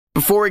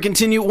Before we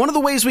continue, one of the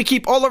ways we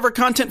keep all of our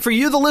content for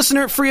you, the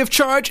listener, free of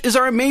charge is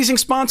our amazing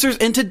sponsors,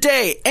 and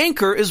today,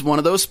 Anchor is one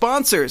of those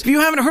sponsors. If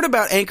you haven't heard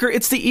about Anchor,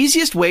 it's the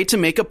easiest way to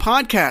make a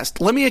podcast.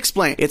 Let me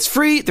explain. It's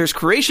free, there's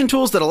creation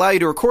tools that allow you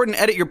to record and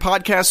edit your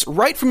podcasts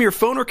right from your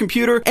phone or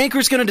computer.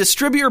 Anchor's going to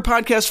distribute your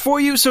podcast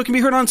for you so it can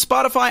be heard on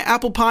Spotify,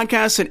 Apple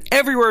Podcasts, and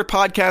everywhere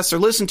podcasts are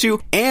listened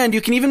to, and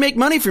you can even make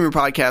money from your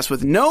podcast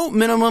with no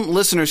minimum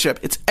listenership.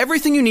 It's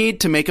everything you need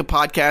to make a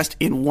podcast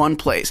in one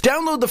place.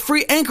 Download the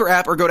free Anchor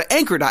app or go to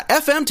anchor.fm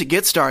to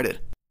get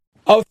started.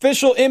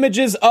 Official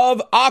images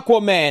of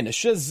Aquaman.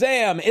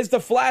 Shazam! Is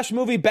the Flash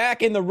movie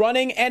back in the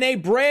running? And a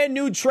brand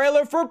new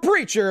trailer for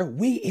Preacher.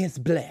 We is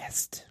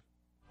blessed.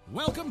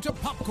 Welcome to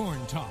Popcorn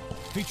Talk,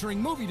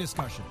 featuring movie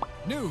discussion,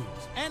 news,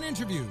 and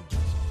interviews.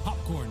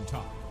 Popcorn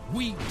Talk.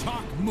 We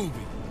talk movies.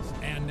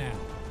 And now,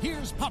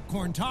 here's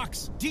Popcorn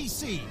Talk's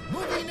DC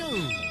Movie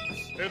News.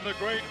 In the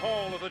great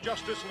hall of the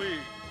Justice League,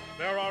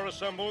 there are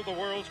assembled the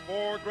world's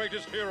 4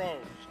 greatest heroes,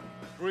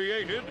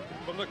 created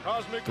from the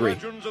cosmic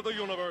legends of the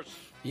universe.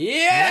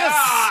 Yes!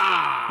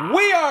 Yeah!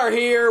 We are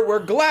here.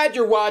 We're glad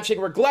you're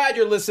watching. We're glad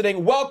you're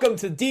listening. Welcome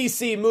to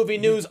DC Movie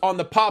News on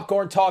the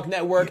Popcorn Talk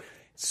Network.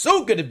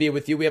 So good to be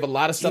with you. We have a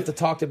lot of stuff to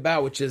talk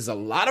about, which is a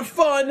lot of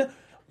fun.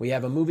 We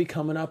have a movie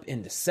coming up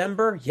in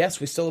December. Yes,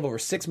 we still have over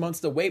 6 months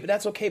to wait, but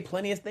that's okay.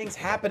 Plenty of things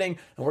happening,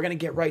 and we're going to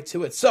get right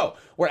to it. So,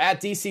 we're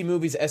at DC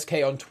Movies SK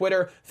on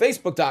Twitter,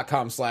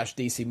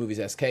 Facebook.com/DC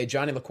Movies SK.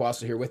 Johnny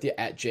LaQuasto here with you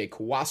at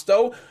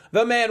JQuasto.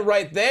 The man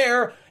right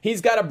there,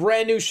 he's got a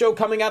brand new show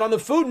coming out on the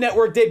Food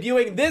Network,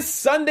 debuting this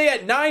Sunday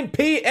at 9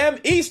 p.m.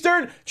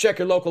 Eastern. Check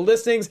your local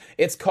listings.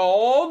 It's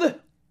called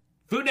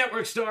Food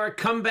Network Star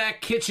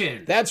Comeback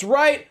Kitchen. That's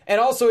right. And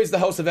also he's the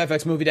host of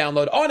FX Movie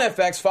Download on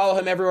FX. Follow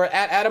him everywhere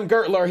at Adam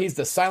Gertler. He's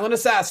the silent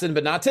assassin,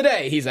 but not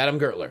today. He's Adam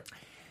Gertler.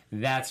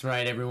 That's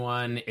right,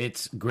 everyone.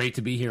 It's great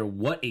to be here.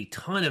 What a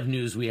ton of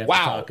news we have to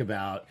talk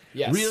about.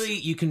 Yes. Really,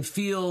 you can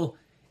feel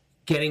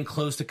getting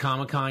close to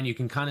Comic-Con. You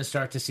can kind of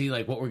start to see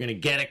like what we're going to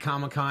get at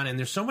Comic-Con, and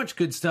there's so much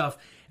good stuff.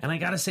 And I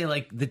gotta say,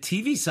 like, the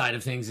TV side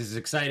of things is as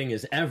exciting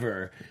as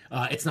ever.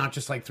 It's not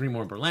just like 3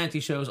 more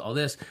Berlanti shows, all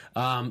this.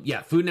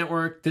 Food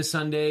Network this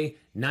Sunday,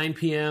 9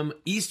 p.m.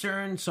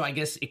 Eastern, so I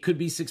guess it could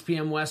be 6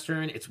 p.m.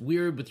 Western. It's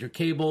weird with your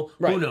cable.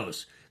 Right. Who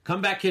knows?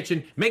 Comeback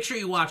Kitchen. Make sure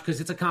you watch, because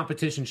it's a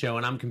competition show,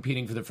 and I'm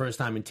competing for the first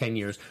time in 10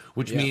 years,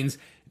 which means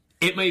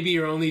it may be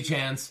your only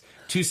chance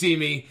to see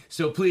me.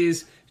 So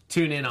please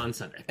tune in on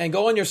Sunday. And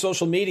go on your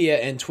social media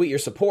and tweet your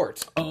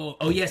support. Oh,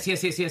 yes.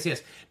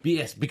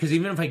 Yes, because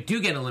even if I do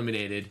get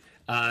eliminated,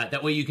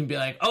 that way you can be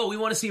like, oh, we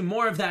want to see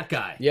more of that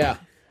guy. Yeah,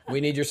 we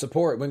need your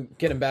support. We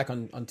get him back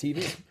on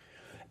TV.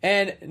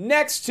 And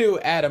next to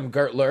Adam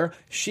Gertler,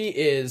 she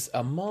is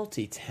a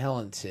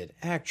multi-talented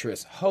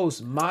actress,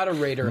 host,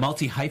 moderator.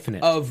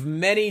 Multi-hyphenate. Of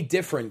many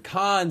different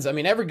cons. I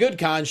mean, every good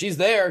con, she's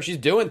there. She's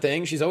doing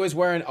things. She's always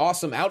wearing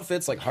awesome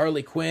outfits like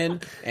Harley Quinn.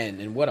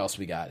 And what else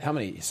we got? How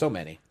many? So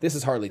many. This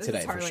is Harley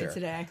Today, for sure.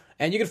 Today.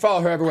 And you can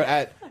follow her everywhere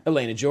at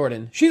Elena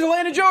Jordan. She's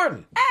Elena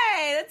Jordan.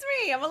 Hey, that's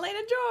me. I'm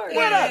Elena Jordan.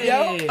 What up,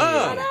 yo?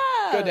 What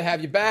up? Good to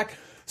have you back.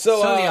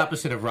 So the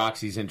opposite of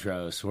Roxy's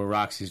intros, where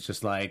Roxy's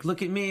just like,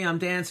 look at me, I'm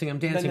dancing.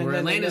 Where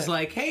Elena's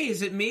like, hey,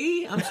 is it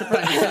me? I'm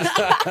surprised. You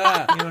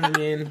know what I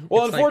mean?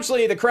 Well, it's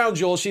unfortunately, the crown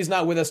jewel, she's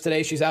not with us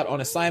today. She's out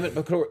on assignment.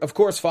 But of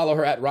course, follow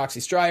her at Roxy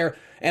Stryer.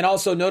 And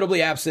also,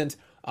 notably absent,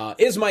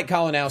 is Mike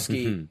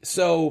Kalinowski.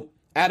 So,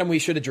 Adam, we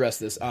should address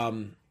this.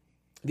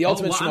 The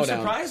Ultimate Schmoedown. I'm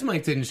surprised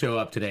Mike didn't show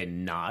up today.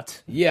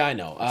 Not. Yeah, I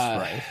know.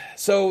 Right.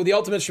 So, the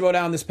Ultimate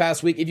Schmoedown this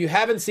past week, if you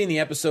haven't seen the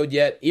episode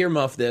yet,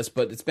 earmuff this,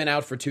 but it's been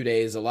out for 2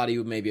 days. A lot of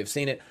you maybe have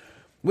seen it.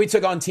 We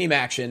took on Team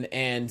Action,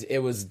 and it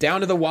was down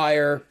to the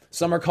wire.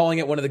 Some are calling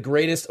it one of the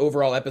greatest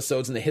overall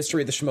episodes in the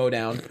history of the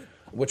Schmoedown,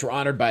 which we're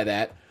honored by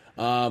that.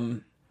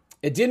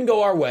 It didn't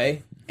go our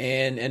way,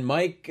 and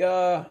Mike,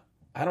 I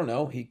don't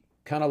know, he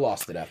kind of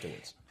lost it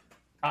afterwards.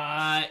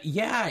 I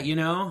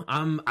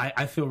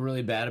feel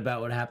really bad about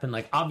what happened.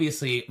 Like,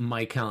 obviously,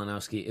 Mike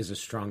Kalinowski is a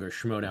stronger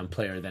Schmoedown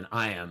player than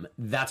I am.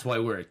 That's why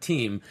we're a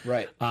team.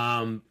 Right.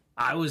 I'm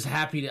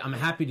happy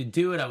to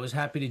do it. I was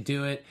happy to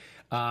do it.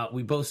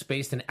 We both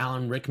spaced an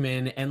Alan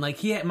Rickman, and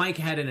like Mike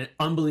had an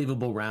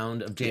unbelievable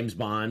round of James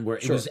Bond where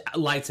it was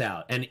lights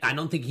out, and I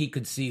don't think he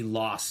could see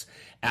loss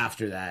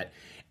after that.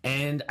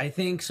 And I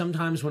think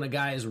sometimes when a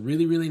guy is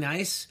really, really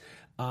nice,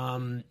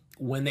 when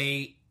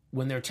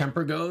their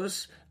temper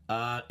goes,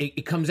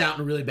 it comes out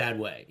in a really bad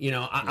way. You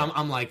know,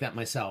 I'm like that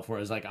myself,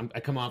 whereas like I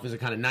come off as a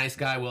kind of nice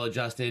guy,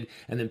 well-adjusted,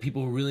 and then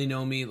people who really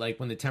know me, like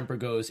when the temper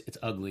goes, it's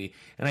ugly.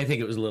 And I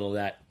think it was a little of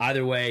that.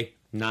 Either way,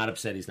 not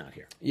upset he's not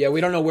here. Yeah,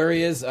 we don't know where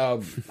he is.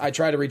 I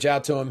tried to reach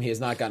out to him. He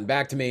has not gotten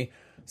back to me.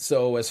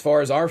 So as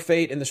far as our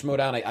fate in the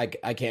Schmoedown,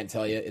 I can't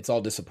tell you. It's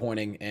all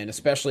disappointing, and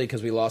especially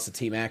because we lost to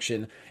Team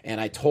Action, and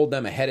I told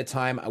them ahead of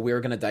time we were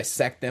going to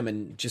dissect them,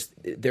 and just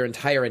their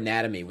entire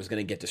anatomy was going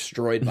to get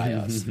destroyed by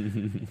us,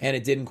 and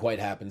it didn't quite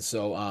happen.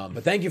 So,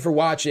 but thank you for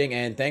watching,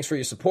 and thanks for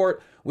your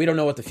support. We don't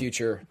know what the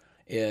future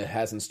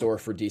has in store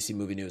for DC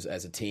Movie News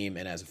as a team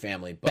and as a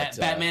family. But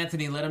Batman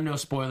Anthony, let him know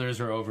spoilers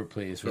are over,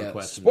 please.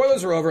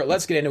 Spoilers are over.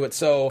 Let's get into it.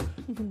 So,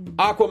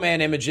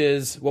 Aquaman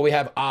images. Well, we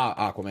have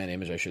Aquaman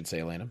image, I should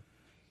say, Elena.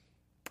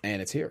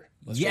 And it's here.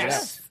 Let's check it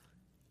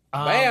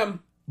out.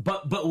 Bam!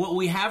 But what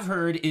we have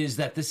heard is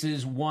that this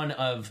is one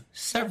of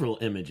several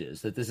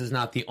images, that this is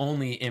not the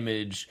only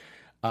image,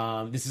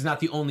 this is not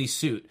the only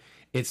suit.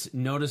 It's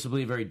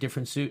noticeably a very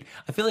different suit.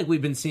 I feel like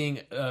we've been seeing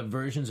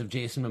versions of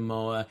Jason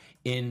Momoa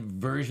in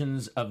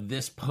versions of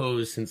this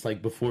pose since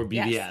like before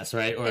BVS,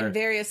 right? Or in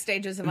various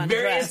stages of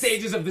undress. Various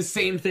stages of the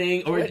same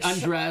thing, or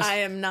undress. I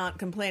am not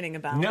complaining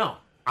about. No.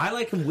 I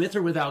like him with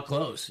or without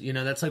clothes. You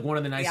know, that's like one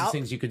of the nicest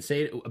things you could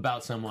say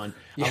about someone.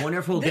 Yeah. I wonder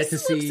if we'll get to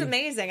see. This looks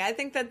amazing. I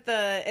think that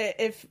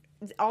if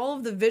all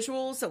of the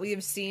visuals that we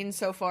have seen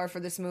so far for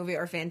this movie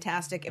are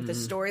fantastic. If the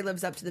story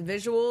lives up to the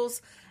visuals,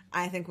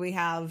 I think we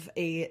have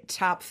a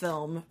top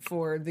film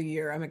for the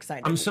year. I'm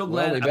excited. I'm so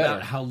glad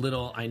about how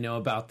little I know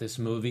about this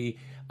movie.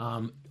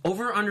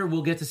 Over or under,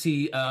 we'll get to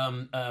see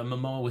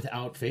Momoa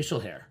without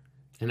facial hair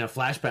in a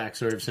flashback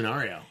sort of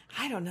scenario.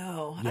 I don't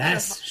know.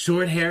 Yes,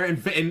 short hair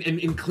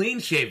and clean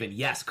shaven.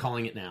 Yes,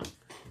 calling it now.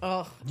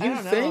 Oh, I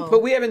don't know.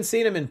 But we haven't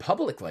seen him in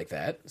public like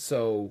that,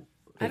 so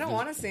I don't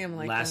want to see him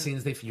like that. Last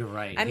scenes, you're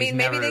right. I mean,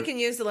 maybe they can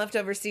use the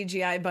leftover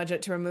CGI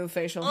budget to remove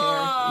facial hair.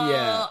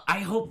 Yeah. I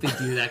hope they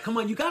do that. Come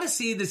on, you got to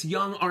see this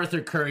young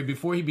Arthur Curry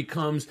before he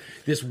becomes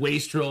this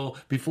wastrel,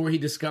 before he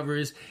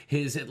discovers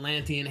his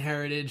Atlantean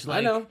heritage. Like,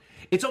 I know.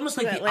 It's almost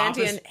like the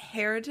Atlantean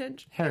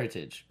heritage?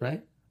 Heritage,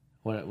 right?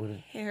 What?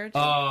 Heritage?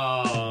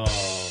 Oh.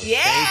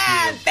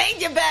 Yeah!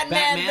 Thank you,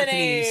 Batman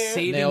Anthony.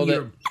 Saving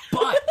your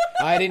butt.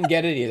 I didn't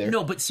get it either.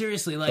 No, but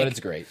seriously, like, but it's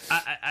great.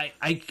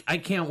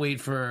 I can't wait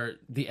for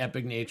the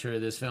epic nature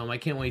of this film. I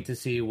can't wait to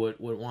see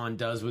what Juan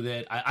does with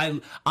it.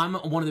 I'm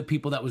one of the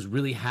people that was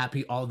really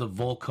happy all the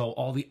Volko,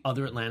 all the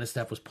other Atlanta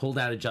stuff was pulled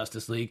out of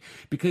Justice League,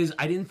 because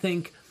I didn't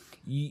think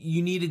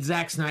you needed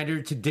Zack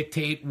Snyder to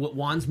dictate what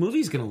Juan's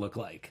movie's going to look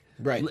like.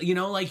 Right. You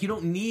know, like, you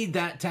don't need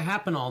that to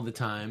happen all the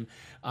time.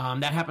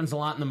 That happens a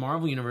lot in the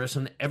Marvel universe,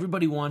 and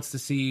everybody wants to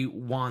see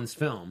Juan's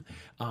film.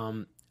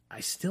 I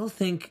still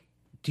think...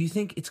 Do you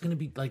think it's going to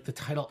be like the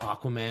title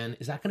Aquaman?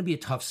 Is that going to be a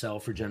tough sell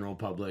for general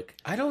public?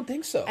 I don't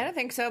think so. I don't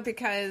think so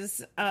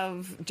because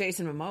of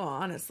Jason Momoa,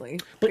 honestly.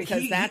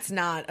 Because that's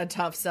not a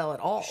tough sell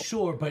at all.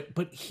 Sure,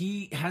 but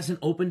he hasn't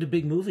opened a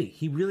big movie.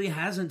 He really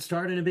hasn't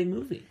started a big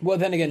movie. Well,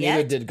 then again,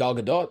 neither did Gal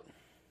Gadot.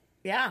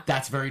 Yeah.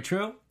 That's very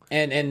true.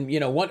 And you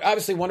know,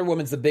 obviously Wonder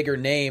Woman's the bigger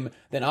name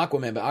than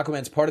Aquaman, but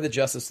Aquaman's part of the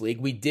Justice League.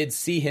 We did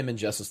see him in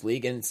Justice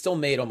League, and it still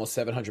made almost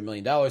 $700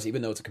 million,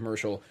 even though it's a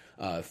commercial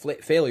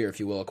failure, if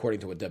you will,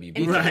 according to what WB. And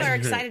people are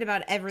excited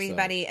about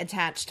everybody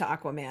attached to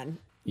Aquaman.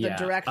 The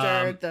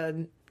director,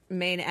 the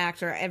main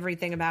actor,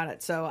 everything about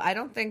it. So I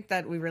don't think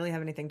that we really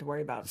have anything to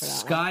worry about for that.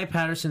 Sky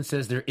Patterson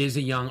says there is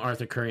a young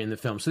Arthur Curry in the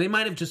film, so they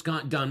might have just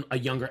done a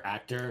younger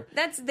actor.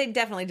 They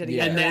definitely did a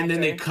younger actor. And then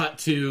they cut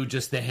to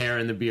just the hair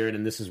and the beard,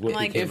 and this is what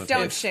became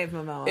don't shave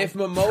Momoa. If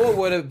Momoa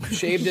would have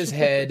shaved his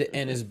head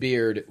and his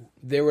beard,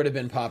 there would have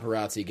been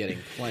paparazzi getting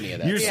plenty of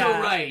that. You're so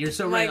right. You're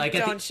so right. Like,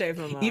 don't shave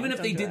Momoa. Even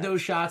if they did those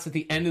shots at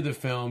the end of the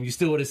film, you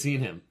still would have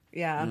seen him.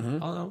 Yeah.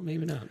 Mm-hmm. Although,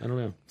 maybe not. I don't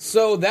know.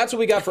 So that's what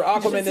we got for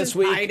Aquaman this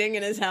week. Hiding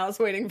in his house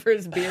waiting for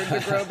his beard to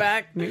grow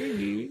back.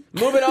 Moving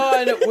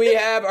on, we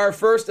have our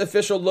first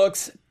official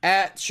looks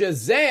at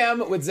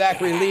Shazam with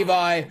Zachary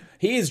Levi.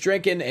 He's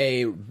drinking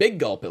a big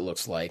gulp, it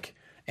looks like.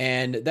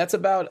 And that's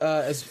about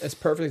as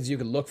perfect as you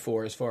could look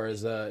for as far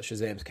as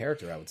Shazam's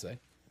character, I would say.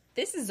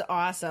 This is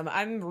awesome.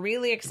 I'm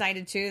really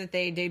excited, too, that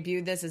they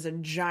debuted this as a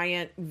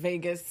giant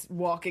Vegas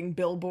walking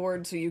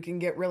billboard so you can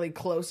get really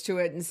close to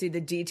it and see the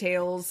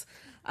details.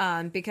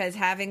 Because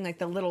having like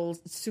the little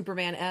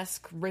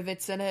Superman-esque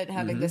rivets in it,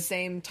 having the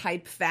same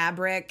type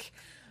fabric,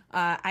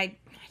 I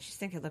just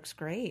think it looks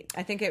great.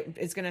 I think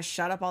it's going to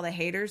shut up all the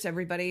haters,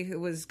 everybody who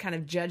was kind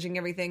of judging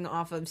everything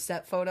off of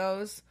set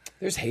photos.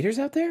 There's haters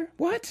out there?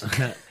 What?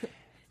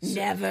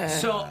 Never.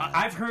 So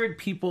I've heard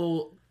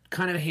people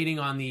kind of hating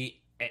on the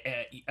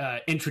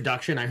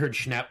introduction. I heard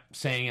Schnepp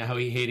saying how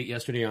he hated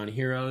yesterday on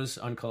Heroes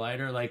on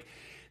Collider, like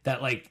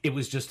that, like it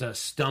was just a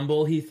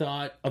stumble, he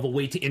thought, of a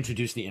way to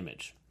introduce the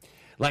image.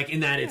 Like,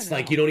 in that it's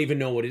like you don't even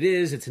know what it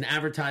is. It's an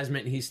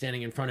advertisement, and he's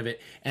standing in front of it.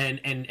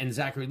 And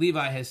Zachary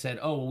Levi has said,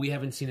 oh, well, we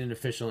haven't seen an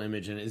official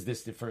image, and is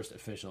this the first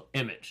official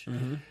image?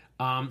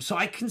 Mm-hmm. So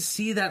I can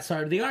see that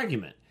side of the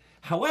argument.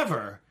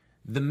 However,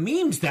 the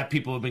memes that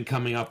people have been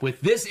coming up with,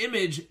 this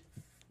image,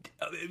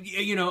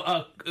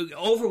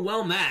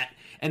 overwhelm that.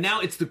 And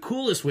now it's the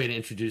coolest way to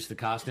introduce the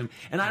costume.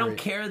 And I don't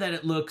care that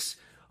it looks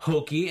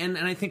hokey, and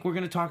I think we're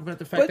going to talk about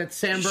the fact that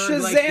Sandberg...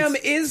 Shazam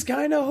is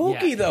kind of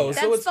hokey, though,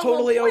 so it's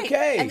totally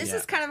okay. And this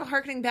is kind of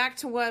harkening back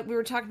to what we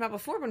were talking about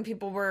before when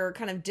people were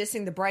kind of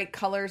dissing the bright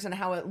colors and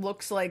how it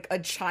looks like a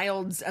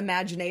child's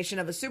imagination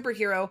of a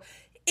superhero.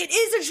 It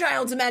is a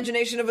child's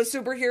imagination of a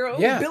superhero.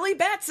 Yeah. Billy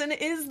Batson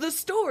is the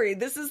story.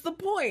 This is the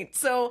point.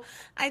 So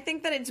I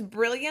think that it's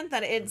brilliant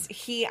that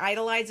he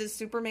idolizes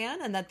Superman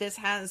and that this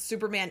has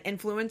Superman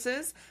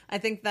influences. I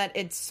think that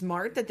it's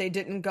smart that they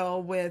didn't go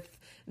with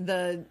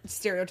the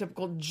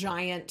stereotypical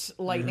giant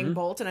lightning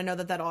bolt, and I know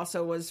that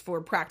also was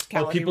for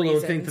practicality people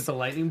reasons. don't think that the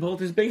lightning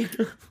bolt is big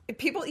enough.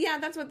 People, yeah,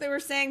 that's what they were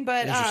saying.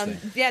 But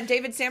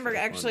David Sandberg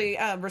actually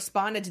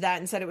responded to that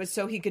and said it was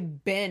so he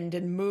could bend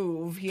and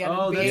move. He had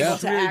to be able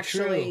to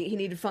actually. He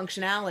needed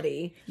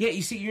functionality. Yeah,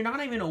 you see, you're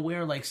not even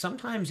aware. Like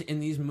sometimes in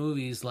these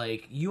movies,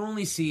 like you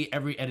only see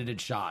every edited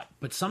shot,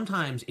 but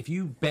sometimes if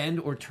you bend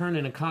or turn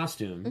in a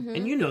costume,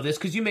 and you know this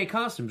because you make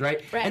costumes,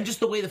 right? And just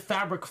the way the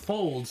fabric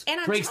folds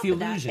breaks the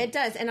illusion. It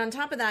does. And on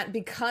top of that,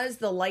 because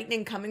the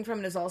lightning coming from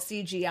it is all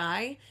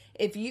CGI,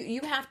 if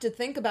you have to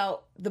think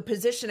about the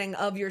positioning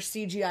of your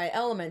CGI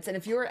elements, and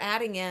if you're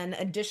adding in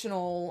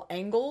additional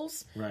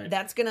angles,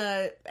 that's going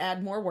to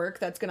add more work.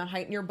 That's going to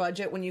heighten your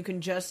budget when you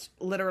can just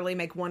literally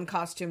make one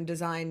costume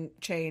design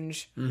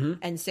change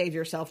and save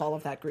yourself all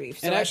of that grief.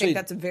 So I think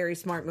that's a very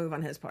smart move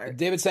on his part.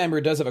 David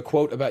Sandberg does have a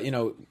quote about,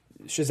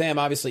 Shazam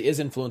obviously is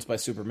influenced by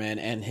Superman,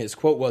 and his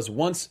quote was,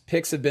 "Once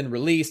pics have been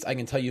released, I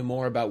can tell you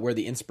more about where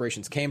the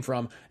inspirations came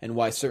from and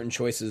why certain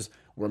choices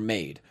were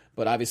made."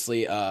 But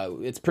obviously,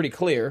 it's pretty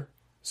clear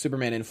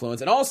Superman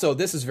influence. And also,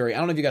 this is I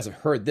don't know if you guys have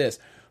heard this,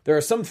 there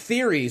are some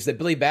theories that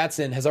Billy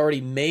Batson has already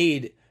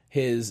made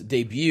his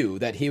debut,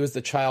 that he was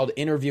the child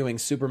interviewing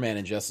Superman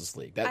in Justice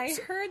League. I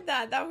heard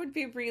that. That would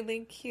be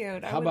really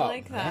cute. I would about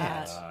like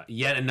that.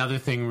 Yet another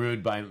thing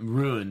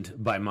ruined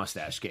by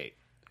Mustache Gate.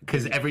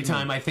 Because every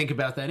time I think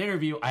about that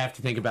interview, I have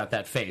to think about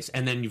that face,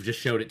 and then you've just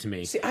showed it to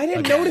me. See, I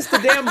didn't notice the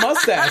damn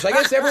mustache. I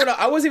guess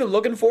I wasn't even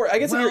looking for it. I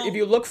guess if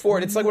you look for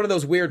it, it's like one of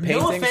those weird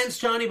paintings. No offense,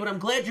 Johnny, but I'm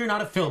glad you're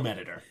not a film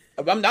editor.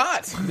 I'm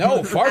not.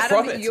 No, far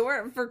from it.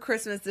 For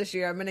Christmas this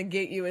year, I'm going to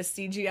get you a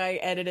CGI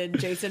edited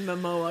Jason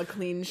Momoa,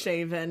 clean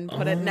shaven,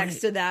 put it next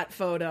to that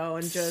photo,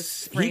 and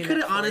just frame He could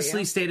it have for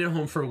honestly you. stayed at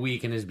home for a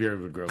week and his beard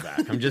would grow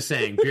back. I'm just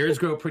saying, beards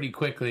grow pretty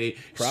quickly.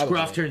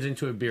 Scruff turns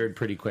into a beard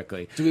pretty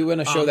quickly. Do we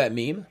want to show that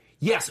meme?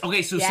 Yes.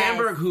 Okay, so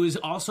Sandberg, who has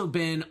also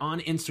been on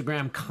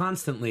Instagram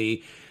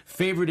constantly,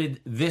 favorited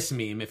this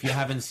meme. If you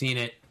haven't seen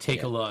it,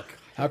 take a look.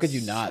 How could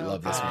you not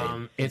love this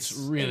meme? It's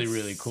really,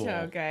 really cool.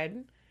 So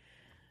good.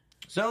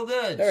 So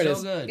good. There it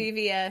is. Good.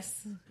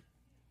 BVS.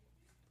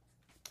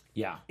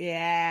 Yeah.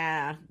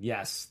 Yeah.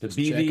 Yes. The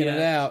Checking BVS. it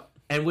out.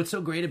 And what's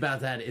so great about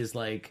that is,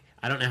 like,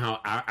 I don't know how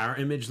our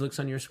image looks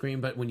on your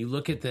screen, but when you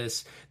look at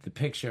this, the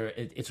picture,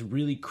 it's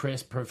really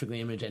crisp, perfectly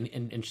imaged, and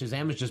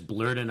Shazam is just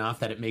blurred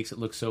enough that it makes it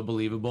look so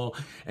believable,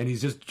 and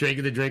he's just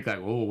drinking the drink like,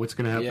 oh, what's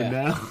going to happen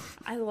now?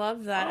 I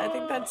love that. I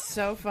think that's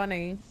so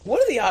funny.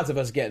 What are the odds of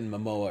us getting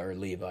Momoa or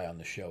Levi on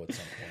the show at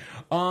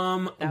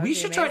some point? We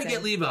should try to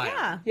get Levi.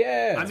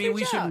 Yeah. I mean,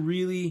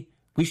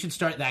 we should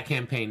start that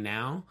campaign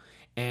now,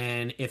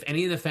 and if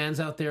any of the fans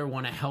out there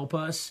want to help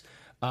us,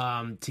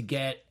 to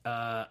get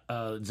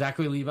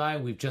Zachary Levi,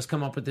 we've just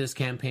come up with this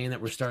campaign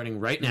that we're starting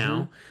right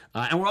now.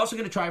 And we're also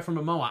going to try for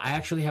Momoa. I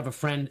actually have a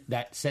friend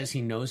that says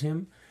he knows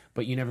him,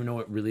 but you never know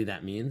what really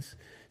that means.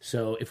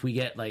 So if we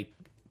get like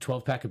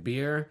 12-pack of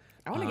beer...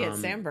 I want to get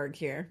Sandberg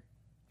here.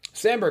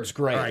 Sandberg's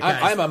great. Right,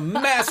 I'm a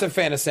massive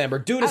fan of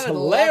Sandberg. Dude is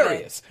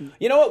hilarious.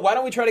 You know what? Why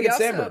don't we try to get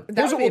Sandberg?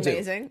 Here's what we'll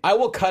do. I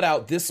will cut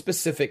out this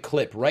specific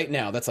clip right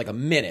now. That's like a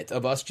minute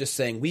of us just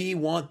saying, we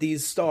want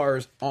these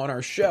stars on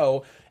our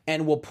show,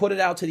 and we'll put it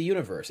out to the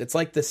universe. It's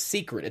like the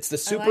secret. It's the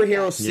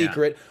superhero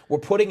secret. Yeah. We're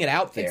putting it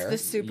out there.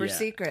 It's the super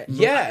secret.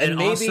 Yeah, and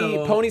maybe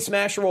also, Pony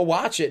Smasher will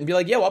watch it and be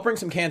like, yeah, well, I'll bring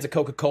some cans of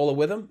Coca-Cola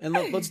with him, and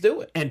let's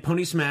do it. And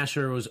Pony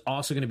Smasher was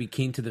also going to be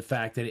keen to the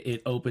fact that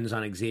it opens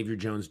on Xavier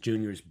Jones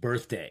Jr.'s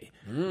birthday,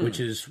 which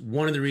is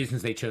one of the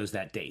reasons they chose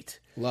that date.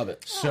 Love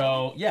it.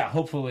 So, yeah,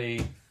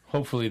 hopefully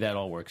that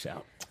all works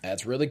out.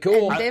 That's really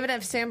cool. And David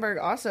F. Sandberg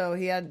also,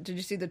 did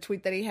you see the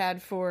tweet that he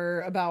had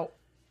about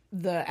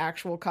the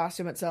actual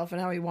costume itself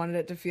and how he wanted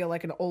it to feel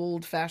like an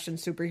old-fashioned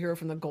superhero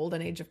from the golden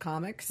age of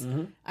comics?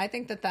 I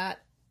think that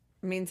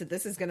means that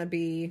this is going to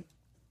be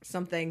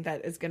something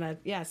that is going to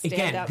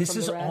stand out from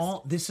the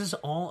rest. This is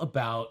all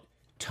about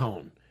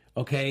tone.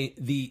 Okay,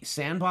 the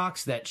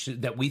sandbox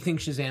that we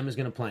think Shazam is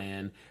going to play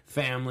in,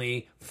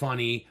 family,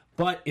 funny,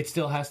 but it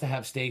still has to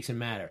have stakes and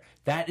matter.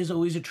 That is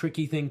always a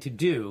tricky thing to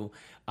do,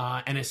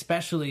 and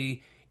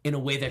especially in a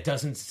way that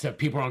doesn't. So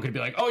people aren't going to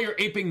be like, "Oh, you're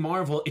aping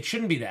Marvel." It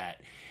shouldn't be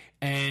that.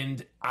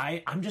 And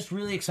I'm just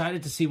really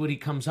excited to see what he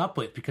comes up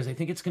with, because I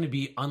think it's going to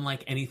be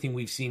unlike anything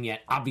we've seen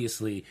yet,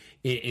 obviously,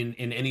 in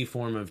any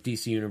form of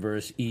DC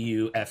Universe,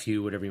 EU,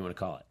 FU, whatever you want to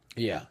call it.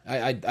 Yeah,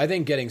 I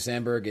think getting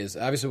Sandberg is...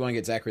 Obviously, we want to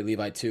get Zachary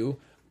Levi, too,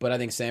 but I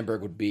think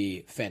Sandberg would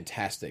be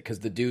fantastic, because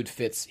the dude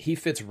fits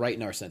right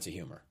in our sense of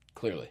humor,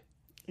 clearly.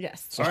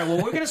 Yes. All right, well,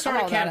 we're going to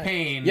start a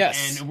campaign,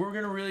 yes, and we're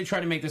going to really try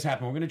to make this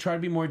happen. We're going to try to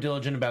be more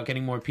diligent about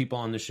getting more people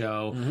on the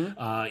show.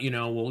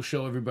 We'll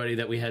show everybody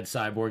that we had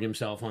Cyborg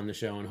himself on the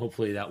show, and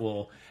hopefully that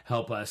will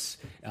help us.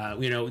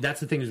 That's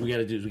the thing is we got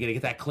to do is we got to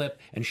get that clip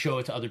and show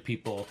it to other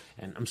people.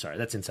 And I'm sorry,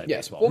 that's inside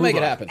baseball. We'll make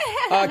it happen.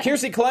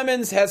 Kiersey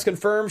Clemons has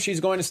confirmed she's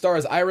going to star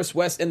as Iris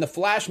West in the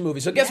Flash movie.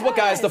 So guess what,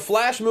 guys? The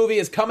Flash movie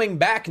is coming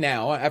back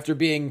now after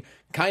being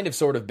kind of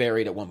sort of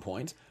buried at one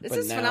point. This but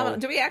is now, phenomenal.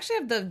 Do we actually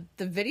have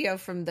the video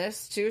from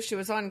this too? She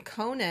was on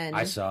Conan.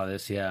 I saw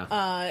this. Yeah,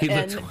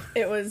 and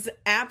it was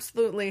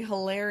absolutely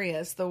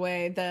hilarious the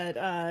way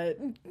that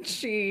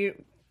she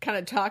kind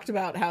of talked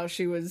about how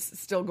she was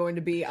still going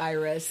to be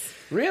Iris.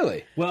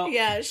 Really? Well,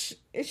 Yeah,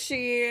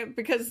 she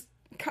because.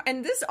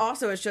 And this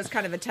also is just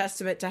kind of a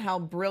testament to how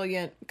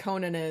brilliant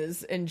Conan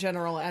is in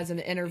general as an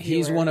interviewer.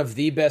 He's one of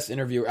the best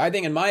interviewers. I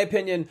think, in my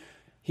opinion,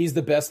 he's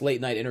the best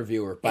late night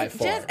interviewer by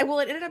far. It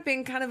ended up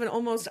being kind of an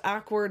almost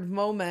awkward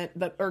moment,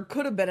 or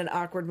could have been an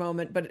awkward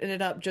moment, but it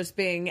ended up just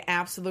being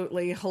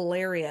absolutely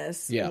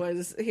hilarious. Yeah.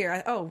 Was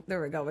here.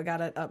 There we go. We got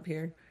it up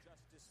here.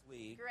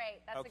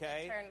 Great. That's a good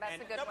turn.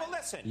 That's a good one. But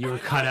listen, you were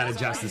cut out of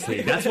Justice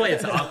League. That's why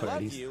it's I awkward.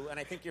 love you, and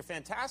I think you're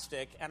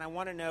fantastic. And I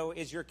want to know,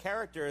 is your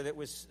character that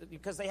was,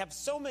 because they have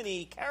so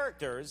many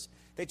characters,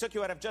 they took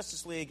you out of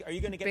Justice League. Are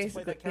you going to get to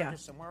play that character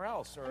somewhere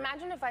else? Or?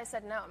 Imagine if I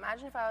said no.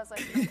 Imagine if I was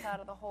like kicked out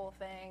of the whole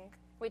thing.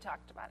 We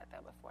talked about it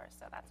though before,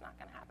 so that's not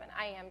going to happen.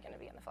 I am going to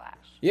be in the Flash.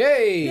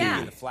 Yay!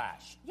 Yeah. The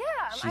Flash. Yeah.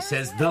 She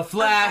says the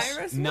Flash,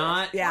 Iris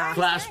not Yeah.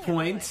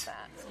 Flashpoint.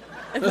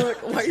 Why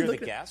are you You're the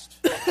looking?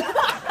 guest.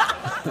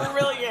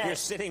 Brilliant. You're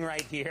sitting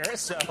right here,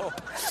 so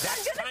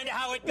that's kind of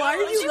how it goes. Why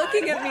are you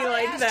looking at me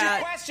like Asked that?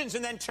 your questions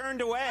and then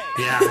turned away.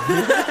 Yeah.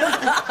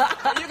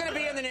 Are you going to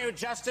be in the new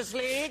Justice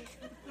League?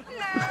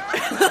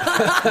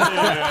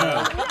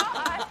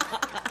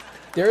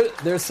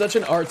 There's such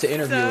an art to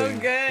interviewing.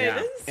 So good.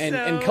 Yeah.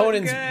 And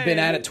Conan's been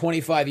at it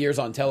 25 years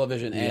on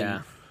television, and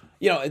Yeah.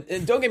 you know,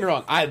 and don't get me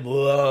wrong, I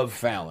love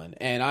Fallon,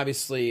 and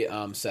obviously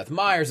Seth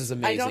Meyers is I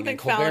amazing, don't think and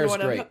Colbert's Fallon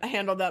would great. have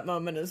handled that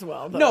moment as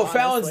well. Though, No, honestly.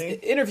 Fallon's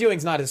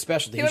interviewing's not his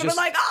specialty. He would have been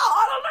like,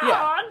 I don't know.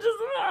 Yeah. I'm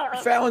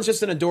just. Fallon's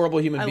just an adorable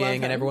human I love being,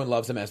 and him. everyone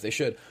loves him as they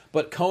should.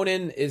 But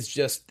Conan is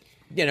just,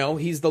 you know,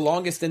 he's the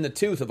longest in the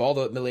tooth of all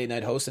the late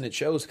night hosts, and it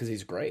shows because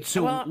he's great.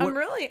 So Well, what- I'm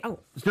really. Oh,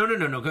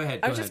 no. Go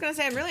ahead. I was just going to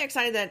say, I'm really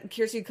excited that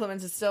Kiersey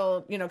Clemens is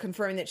still,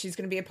 confirming that she's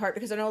going to be a part,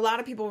 because I know a lot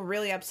of people were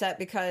really upset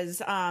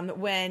because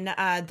when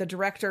the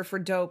director for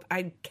Dope,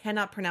 I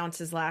cannot pronounce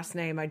his last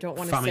name. I don't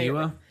want to say it.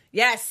 Famuyiwa?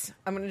 Yes,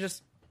 I'm going to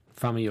just.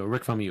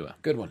 Rick Famuyiwa.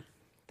 Good one.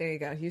 There you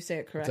go. You say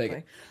it Take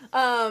correctly.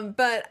 it.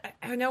 But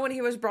I know when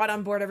he was brought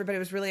on board, everybody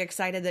was really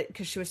excited that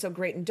because she was so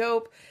great and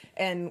Dope,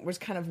 and was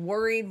kind of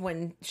worried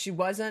when she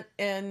wasn't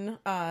in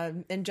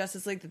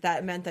Justice League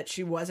that meant that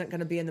she wasn't going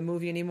to be in the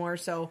movie anymore.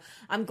 So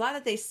I'm glad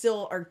that they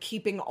still are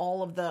keeping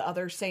all of the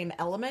other same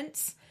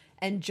elements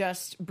and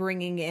just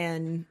bringing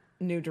in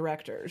new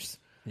directors.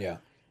 Yeah.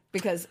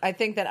 Because I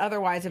think that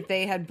otherwise, if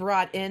they had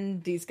brought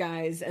in these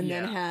guys and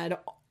then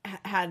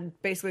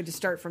had basically to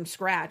start from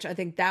scratch, I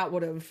think that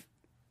would have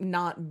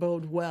not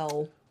bode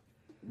well.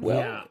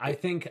 Yeah, I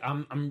think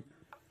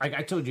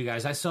I told you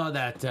guys I saw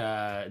that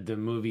the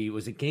movie,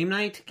 was it Game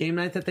Night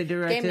that they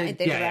directed? Game Night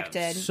they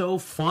directed. So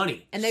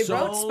funny, And they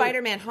wrote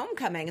Spider-Man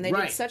Homecoming, and they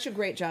Right. did such a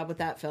great job with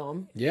that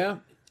film. Yeah.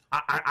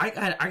 I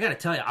got to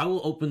tell you, I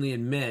will openly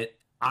admit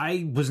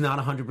I was not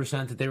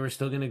 100% that they were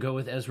still going to go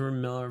with Ezra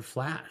Miller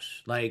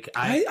Flash. Like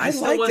I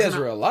still liked wasn't-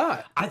 Ezra a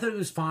lot. I thought it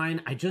was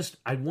fine.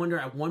 I wonder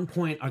at one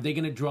point, are they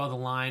going to draw the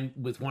line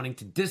with wanting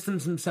to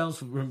distance themselves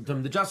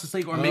from the Justice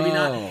League, or maybe Oh.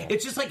 not?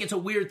 It's just like, it's a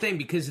weird thing,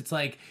 because it's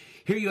like,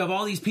 here you have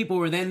all these people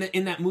who are then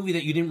in that movie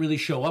that you didn't really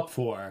show up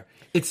for.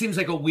 It seems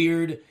like a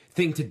weird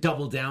thing to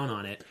double down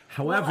on it.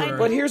 However,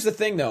 But here's the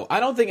thing, though. I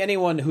don't think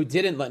anyone who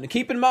didn't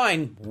keep in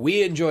mind,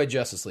 we enjoyed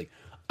Justice League.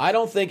 I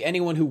don't think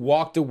anyone who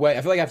walked away.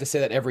 I feel like I have to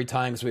say that every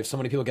time because we have so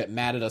many people get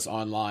mad at us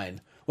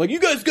online. Like, you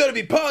guys got to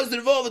be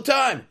positive all the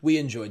time. We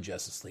enjoyed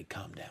Justice League.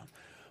 Calm down.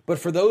 But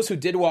for those who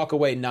did walk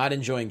away not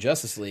enjoying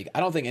Justice League, I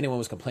don't think anyone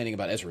was complaining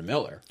about Ezra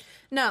Miller.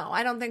 No,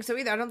 I don't think so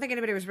either. I don't think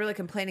anybody was really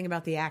complaining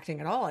about the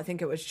acting at all. I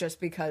think it was just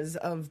because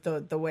of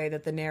the way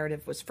that the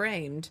narrative was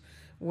framed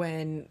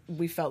when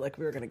we felt like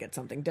we were going to get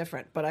something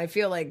different. But I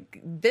feel like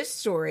this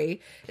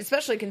story,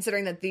 especially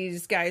considering that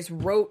these guys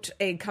wrote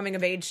a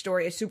coming-of-age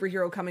story, a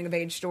superhero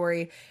coming-of-age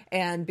story,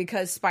 and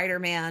because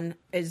Spider-Man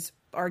is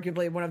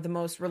arguably one of the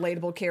most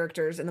relatable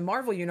characters in the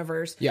Marvel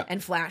universe,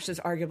 and Flash is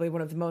arguably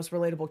one of the most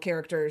relatable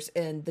characters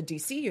in the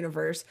DC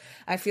universe,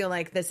 I feel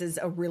like this is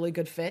a really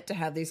good fit to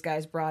have these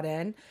guys brought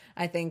in.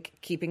 I think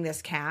keeping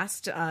this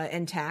cast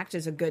intact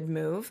is a good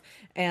move,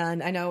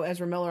 and I know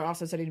Ezra Miller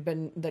also said he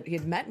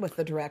had met with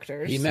the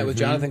directors. He met with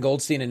Jonathan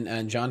Goldstein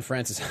and John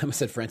Francis. I almost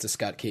said Francis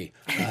Scott Key.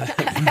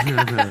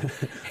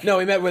 No,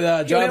 he met with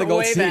Jonathan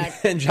Goldstein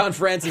and John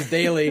Francis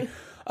Daly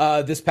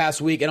this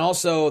past week. And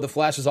also, The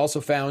Flash has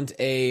also found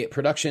a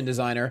production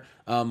designer.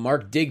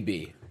 Mark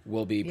Digby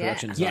will be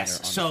production designer. Yes.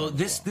 On So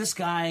the film. this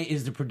guy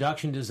is the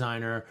production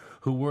designer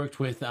who worked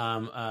with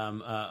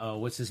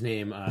what's his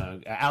name,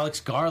 Alex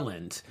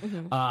Garland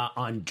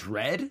on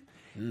Dredd.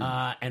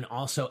 And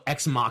also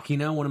Ex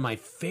Machina, one of my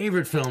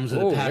favorite films of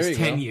the past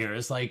 10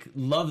 years. Like,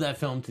 love that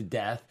film to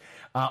death.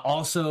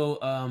 Also,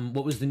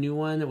 what was the new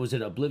one? Was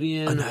it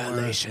Oblivion?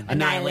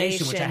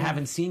 Annihilation, which I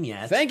haven't seen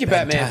yet. Thank you,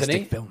 Pat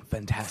Anthony. Film,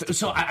 fantastic.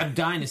 So I'm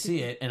dying to see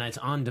it, and it's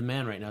on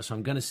demand right now, so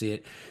I'm going to see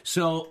it.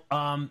 So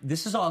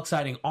this is all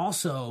exciting.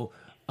 Also,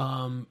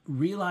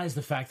 realize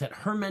the fact that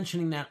her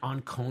mentioning that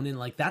on Conan,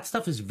 like that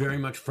stuff is very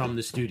much from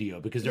the studio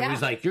because they're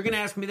always like, you're going to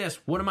ask me this.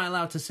 What am I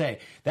allowed to say?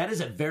 That is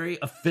a very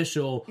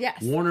official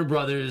Warner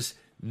Brothers.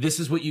 This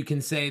is what you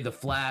can say. The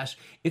Flash.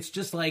 It's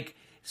just like,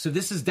 so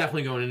this is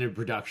definitely going into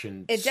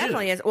production. It soon.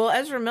 Definitely is. Well,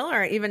 Ezra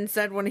Miller even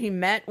said when he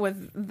met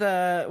with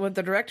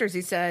the directors,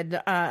 he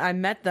said, I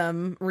met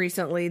them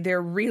recently.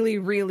 They're really,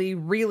 really,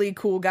 really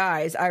cool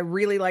guys. I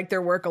really like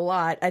their work a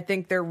lot. I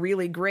think they're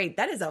really great.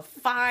 That is a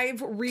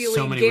 5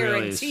 really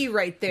guarantee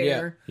right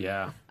there.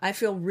 Yeah. I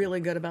feel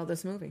really good about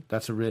this movie.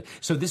 That's a really...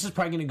 So this is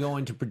probably going to go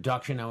into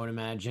production, I would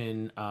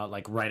imagine,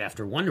 like right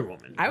after Wonder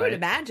Woman. I would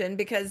imagine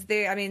because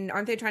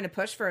aren't they trying to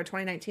push for a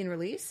 2019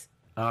 release?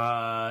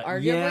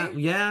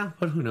 Arguably? Yeah,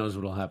 but who knows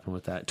what'll happen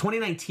with that?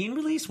 2019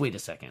 release? Wait a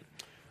second.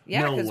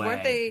 Yeah, because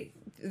weren't they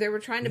were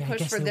trying to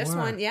push for this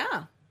one?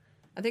 Yeah,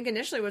 I think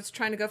initially was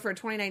trying to go for a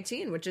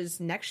 2019, which is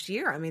next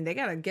year. I mean, they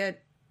gotta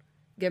get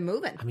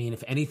moving. I mean,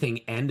 if anything,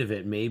 end of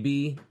it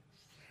maybe.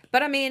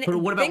 But I mean, but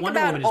what about think Wonder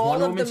about Woman? Is all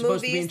Wonder of Woman the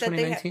supposed to be in movies that they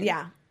 2019?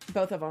 yeah,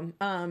 both of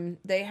them.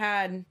 They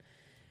had,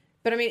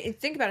 but I mean,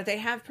 think about it. They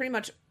have pretty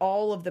much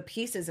all of the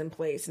pieces in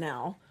place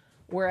now.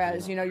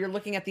 Whereas, you're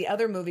looking at the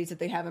other movies that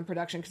they have in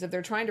production, because if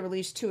they're trying to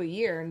release 2 a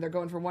year and they're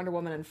going for Wonder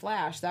Woman and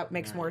Flash, that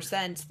makes more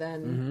sense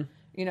than,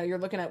 you're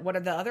looking at what are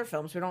the other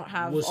films. We don't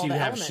have all so you the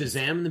have elements.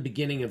 Shazam in the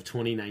beginning of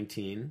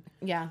 2019.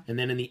 Yeah. And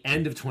then in the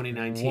end of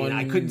 2019,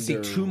 I couldn't see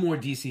 2 more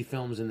DC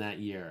films in that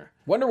year.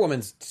 Wonder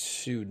Woman's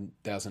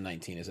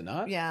 2019, is it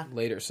not? Yeah.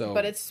 Later, so...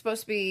 But it's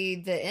supposed to be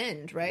the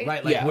end, right?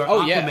 Right, like where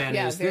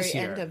Aquaman is very this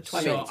year. end of So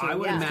 2019. I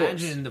would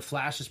imagine the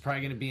Flash is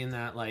probably going to be in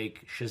that,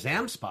 like,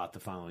 Shazam spot the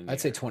following year. I'd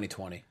say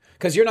 2020.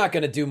 Because you're not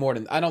going to do more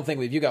than... I don't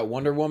think... If you got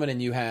Wonder Woman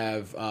and you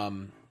have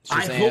Shazam...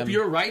 I hope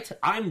you're right.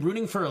 I'm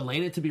rooting for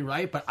Elena to be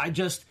right, but I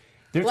just...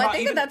 I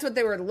think that's what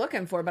they were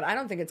looking for, but I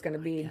don't think it's going to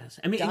be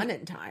done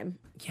in time.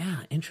 Yeah,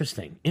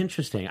 interesting.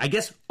 I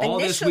guess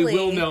this we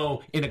will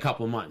know in a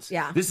couple of months.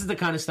 Yeah. This is the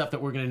kind of stuff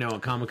that we're going to know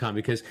at Comic-Con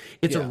because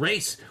it's a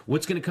race.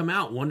 What's going to come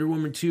out, Wonder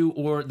Woman 2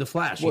 or The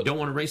Flash? You don't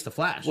want to race The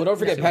Flash. Well, don't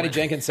forget, Patty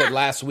Jenkins said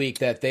last week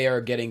that they are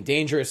getting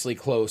dangerously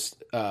close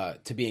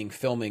to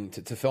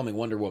filming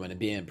Wonder Woman and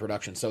being in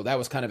production. So that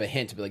was kind of a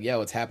hint to be like,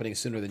 it's happening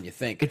sooner than you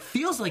think. It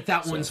feels like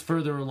that one's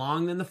further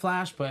along than The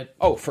Flash, but...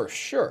 Oh, for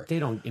sure. They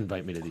don't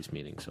invite me to these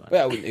meetings. So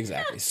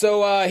exactly.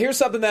 So here's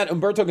something that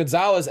Humberto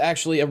Gonzalez,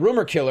 actually a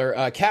rumor killer,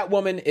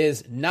 Catwoman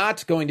is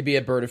not going to be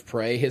a bird of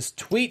prey. His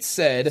tweet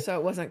said... So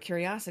it wasn't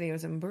Curiosity, it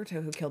was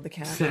Humberto who killed the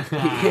cat.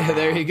 Yeah,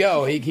 there you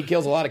go. He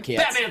kills a lot of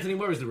cats. Batman Anthony,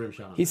 where was the rim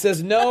shot? He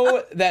says,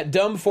 no, that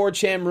dumb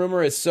 4chan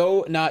rumor is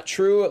so not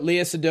true.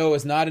 Léa Seydoux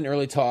is not in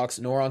early talks,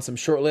 nor on some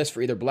short list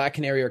for either Black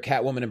Canary or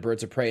Catwoman and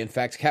Birds of Prey. In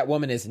fact,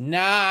 Catwoman is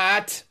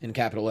not, in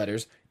capital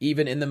letters,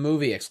 even in the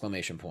movie, ! I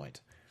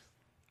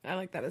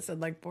like that it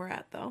said like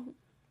Borat, though.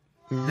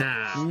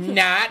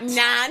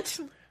 Not.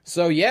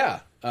 So,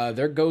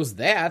 there goes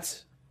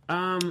that.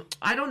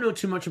 I don't know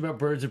too much about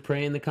Birds of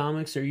Prey in the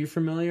comics. Are you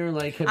familiar?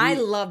 I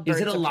love Birds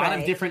of Prey. Is it a lot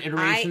of different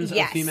iterations of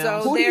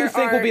females? So who do you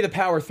think will be the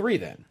Power 3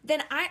 then?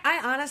 Then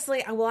I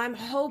honestly, I'm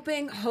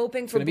hoping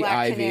for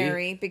Black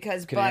Canary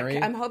because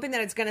I'm hoping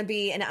that it's going to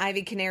be an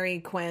Ivy Canary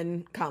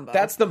Quinn combo.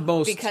 That's the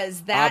most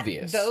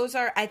obvious.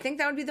 I think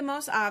that would be the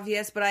most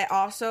obvious, but I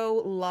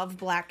also love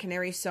Black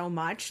Canary so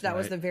much. That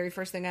was the very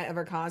first thing I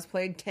ever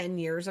cosplayed 10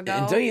 years ago.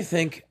 And don't you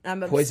think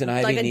Poison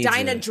Ivy like a needs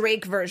Dinah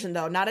Drake version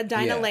though, not a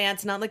Dinah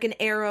Lance, not like an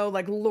Arrow,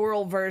 like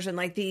Laurel version,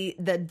 like the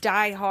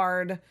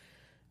diehard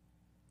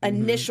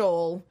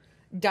initial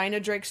Dinah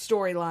Drake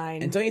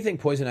storyline. And don't you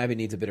think Poison Ivy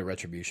needs a bit of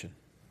retribution?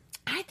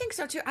 I think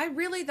so too. I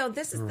really though.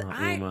 This is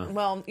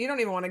well, you don't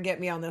even want to get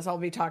me on this. I'll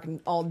be talking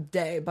all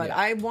day, but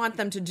I want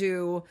them to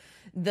do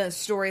the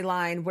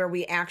storyline where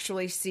we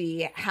actually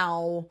see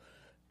how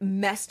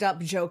messed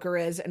up Joker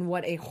is and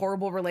what a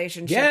horrible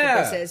relationship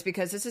this is,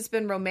 because this has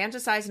been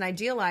romanticized and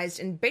idealized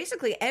in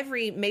basically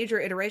every major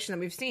iteration that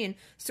we've seen,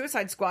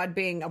 Suicide Squad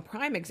being a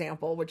prime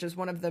example, which is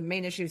one of the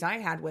main issues I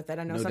had with it.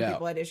 I know some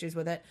people had issues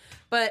with it,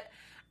 but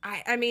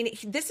I mean,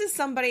 this is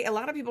somebody, a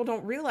lot of people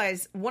don't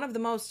realize, one of the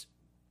most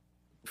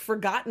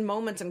forgotten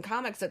moments in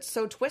comics that's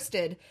so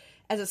twisted.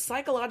 As a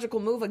psychological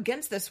move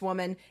against this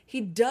woman, he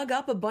dug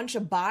up a bunch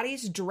of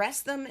bodies,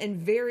 dressed them in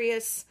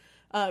various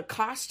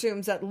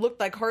costumes that looked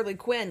like Harley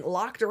Quinn,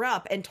 locked her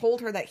up, and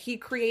told her that he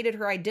created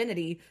her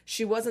identity.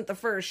 She wasn't the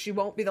first, she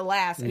won't be the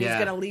last, and he's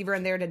going to leave her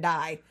in there to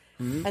die.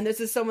 Mm-hmm. And this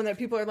is someone that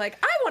people are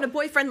like, I want a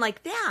boyfriend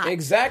like that.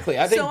 Exactly.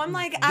 I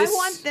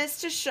want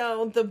this to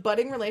show the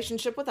budding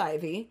relationship with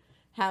Ivy,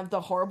 have the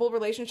horrible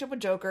relationship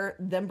with Joker,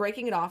 them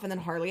breaking it off, and then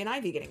Harley and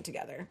Ivy getting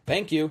together.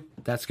 Thank you.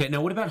 That's good.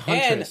 Now, what about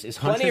Huntress? And is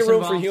Huntress plenty of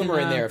room for humor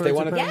in there if they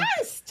want to.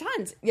 Yes,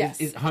 tons.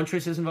 Yes. Is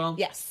Huntress involved?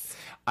 Yes.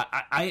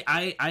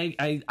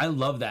 I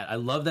love that. I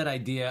love that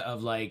idea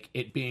of like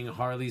it being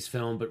Harley's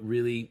film, but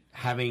really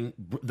having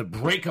the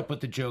breakup with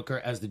the Joker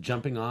as the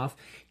jumping off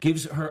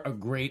gives her a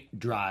great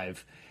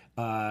drive.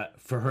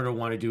 for her to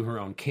want to do her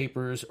own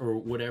capers or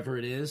whatever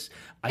it is.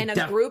 And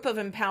a group of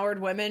empowered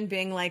women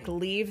being like,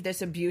 leave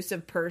this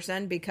abusive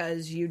person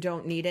because you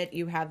don't need it.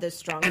 You have this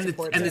strong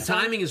support system. And the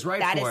timing is right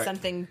that for it. That is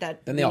something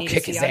that then they all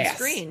kick his ass.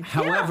 Screen.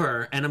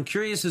 However, and I'm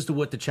curious as to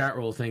what the chat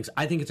roll thinks,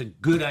 I think it's a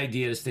good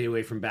idea to stay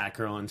away from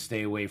Batgirl and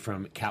stay away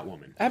from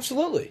Catwoman.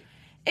 Absolutely.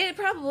 It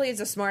probably is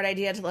a smart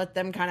idea to let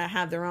them kind of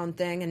have their own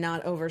thing and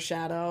not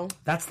overshadow.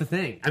 That's the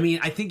thing. I mean,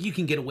 I think you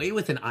can get away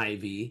with an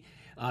Ivy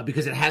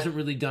because it hasn't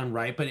really done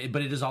right, but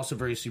it is also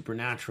very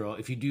supernatural.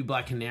 If you do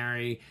Black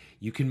Canary,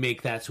 you can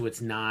make that so it's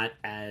not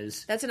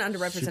as that's an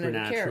underrepresented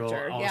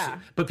character. Also. Yeah,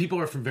 but people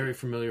are very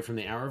familiar from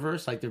the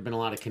Arrowverse. Like there've been a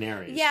lot of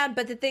Canaries. Yeah,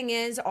 but the thing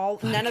is,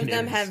 none of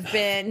them have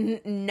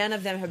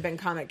been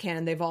comic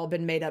canon. They've all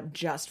been made up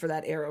just for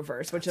that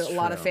Arrowverse, which a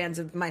lot of fans,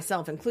 of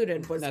myself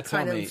included, was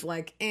kind of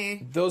like, eh.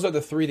 Those are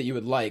the three that you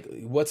would like.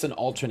 What's an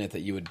alternate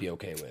that you would be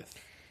okay with?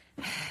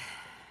 I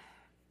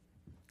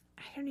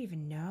don't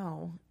even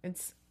know.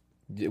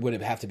 Would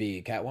it have to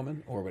be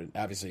Catwoman, or would it,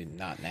 obviously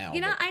not now?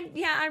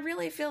 I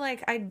really feel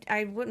like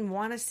I wouldn't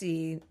want to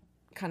see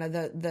kind of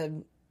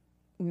the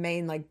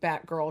main like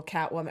Batgirl,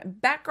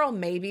 Catwoman. Batgirl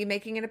maybe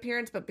making an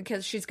appearance, but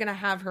because she's going to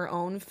have her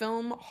own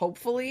film,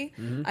 hopefully,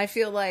 I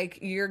feel like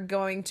you're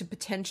going to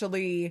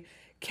potentially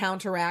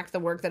counteract the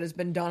work that has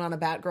been done on a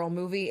Batgirl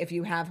movie if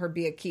you have her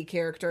be a key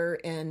character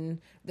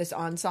in this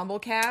ensemble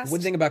cast. What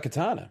do you think about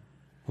Katana,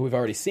 who we've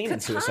already seen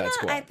in Suicide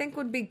Squad? I think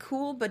would be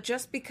cool, but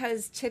just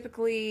because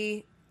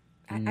typically.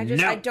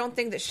 I don't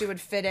think that she would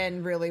fit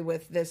in really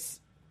with this.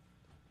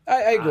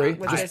 I agree.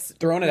 Just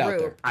throwing it out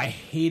there. I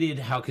hated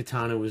how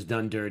Katana was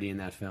done dirty in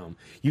that film.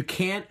 You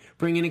can't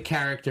bring in a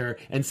character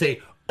and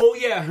say, "Oh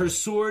yeah, her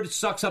sword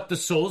sucks up the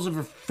souls of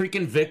her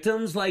freaking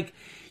victims." Like,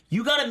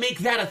 you got to make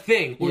that a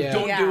thing, or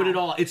don't do it at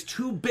all. It's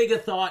too big a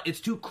thought. It's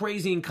too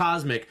crazy and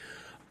cosmic.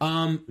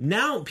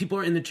 Now people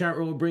are in the chat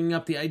room bringing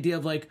up the idea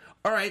of like,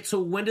 all right,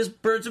 so when does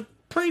Birds of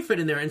Prey fit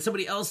in there? And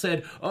somebody else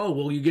said, oh,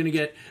 well, you're going to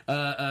get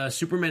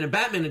Superman and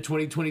Batman in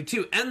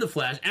 2022 and The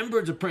Flash and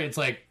Birds of Prey. It's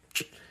like,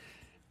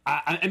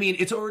 I mean,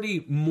 it's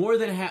already more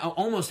than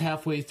almost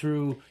halfway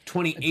through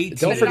 2018.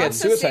 Don't forget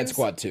Suicide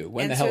Squad 2.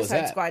 When the hell is that?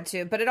 Suicide Squad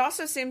 2. But it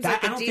also seems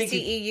like the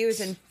DCEU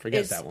is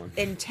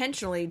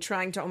intentionally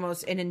trying to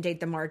almost inundate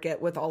the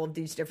market with all of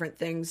these different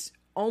things,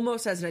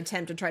 almost as an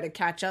attempt to try to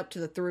catch up to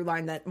the through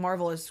line that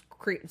Marvel has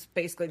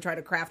basically tried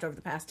to craft over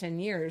the past 10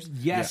 years.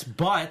 Yes,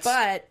 but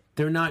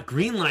they're not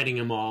greenlighting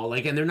them all,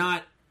 like, and they're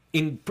not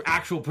in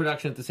actual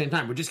production at the same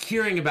time. We're just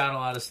hearing about a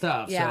lot of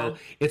stuff. Yeah. So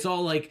it's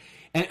all like,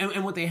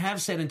 and what they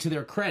have said, and to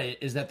their credit,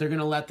 is that they're going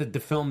to let the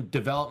film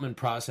development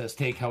process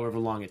take however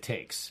long it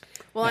takes.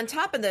 Well, on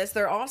top of this,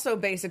 they're also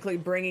basically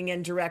bringing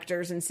in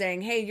directors and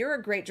saying, hey, you're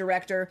a great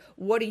director.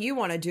 What do you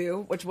want to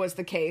do? Which was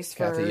the case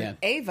for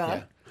Ava.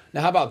 Yeah.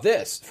 Now, how about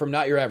this from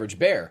Not Your Average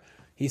Bear?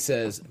 He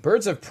says,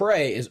 Birds of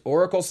Prey is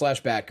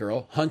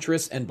Oracle/Batgirl,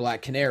 Huntress, and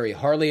Black Canary.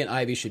 Harley and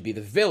Ivy should be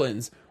the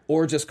villains,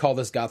 or just call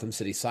this Gotham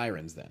City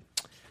Sirens then.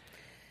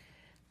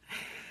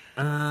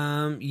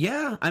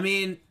 Yeah, I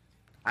mean,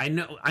 I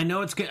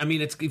know it's good. I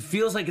mean, it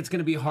feels like it's going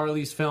to be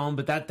Harley's film,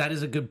 but that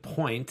is a good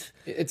point.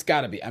 It's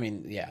got to be. I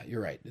mean, yeah,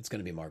 you're right. It's going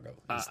to be Margot.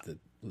 The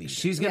lead.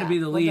 She's going to be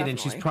the lead, and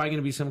she's probably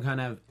going to be some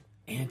kind of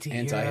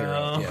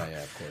anti-hero.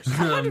 Yeah, of course.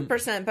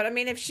 100%. But I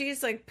mean, if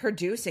she's like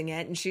producing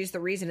it and she's the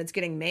reason it's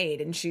getting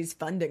made and she's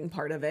funding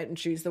part of it and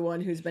she's the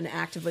one who's been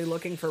actively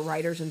looking for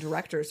writers and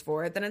directors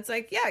for it, then it's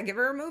like, yeah, give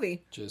her a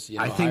movie. Just,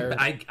 I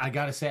think I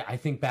gotta say, I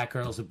think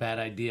Batgirl's a bad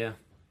idea.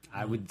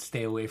 I would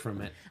stay away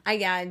from it.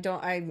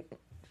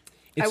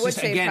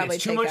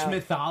 It's too much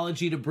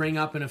mythology to bring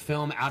up in a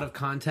film out of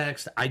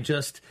context. I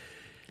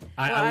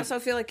also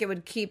feel like it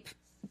would keep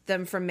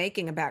them from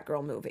making a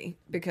Batgirl movie,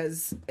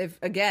 because if,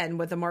 again,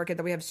 with the market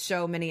that we have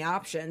so many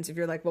options, if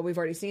you're like, well, we've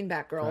already seen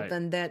Batgirl,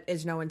 then that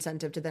is no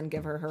incentive to then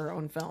give her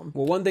own film.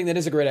 Well, one thing that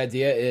is a great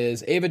idea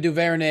is Ava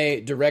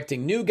DuVernay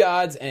directing New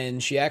Gods,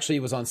 and she actually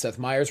was on Seth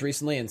Meyers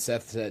recently, and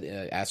Seth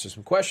said, asked her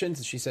some questions,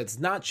 and she said it's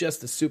not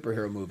just a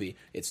superhero movie,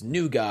 it's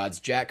New Gods,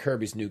 Jack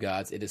Kirby's New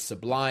Gods. It is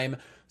sublime,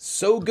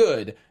 so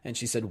good, and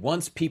she said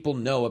once people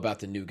know about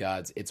the New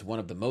Gods, it's one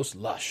of the most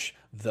lush,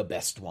 the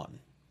best one.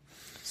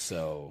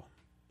 So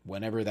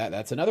whenever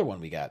that's another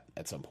one we got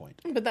at some point.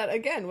 But that,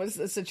 again, was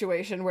a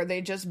situation where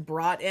they just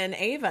brought in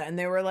Ava, and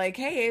they were like,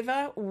 hey,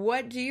 Ava,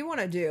 what do you want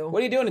to do?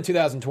 What are you doing in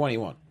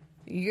 2021?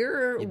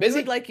 We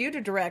would like you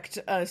to direct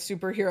a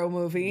superhero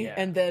movie. Yeah.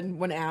 And then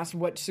when asked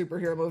what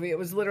superhero movie, it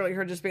was literally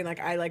her just being like,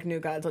 I like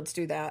New Gods, let's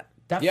do that.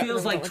 That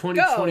feels like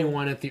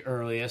 2021 at the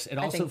earliest. It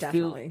also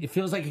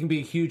feels like it can be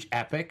a huge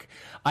epic.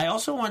 I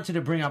also wanted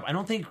to bring up,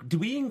 did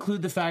we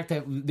include the fact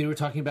that they were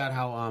talking about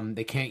how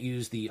they can't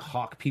use the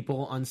Hawk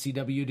people on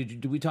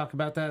CW? Did we talk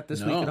about that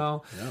this week at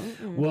all? No.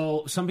 Mm-mm.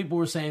 Well, some people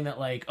were saying that,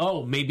 like,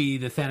 oh, maybe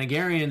the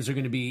Thanagarians are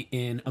going to be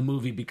in a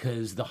movie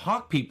because the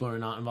Hawk people are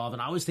not involved.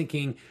 And I was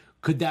thinking,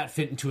 could that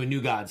fit into a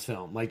New Gods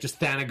film? Like, just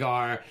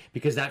Thanagar,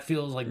 because that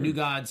feels like New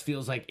Gods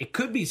feels like it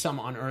could be some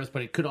on Earth,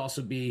 but it could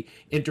also be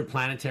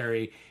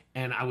interplanetary.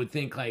 And I would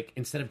think, like,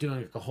 instead of doing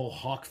like a whole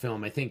Hawk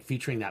film, I think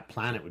featuring that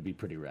planet would be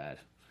pretty rad.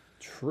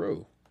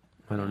 True.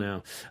 I don't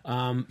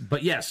know.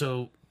 But yeah,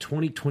 so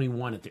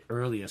 2021 at the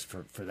earliest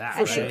for that.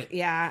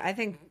 I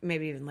think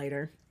maybe even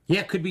later. Yeah,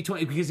 it could be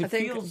 20 because it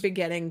feels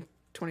beginning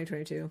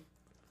 2022.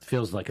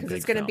 Feels like a big.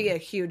 It's going to be a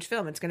huge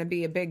film. It's going to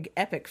be a big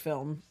epic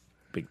film.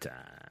 Big time.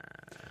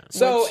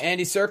 So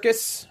Andy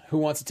Serkis, who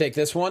wants to take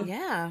this one?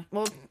 Yeah.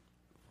 Well,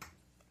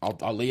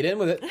 I'll lead in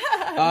with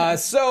it.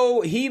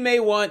 So he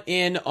may want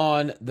in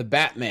on the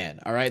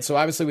Batman. All right. So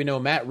obviously we know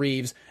Matt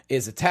Reeves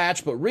is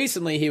attached, but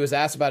recently he was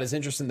asked about his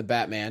interest in the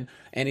Batman,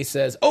 and he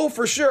says, "Oh,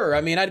 for sure.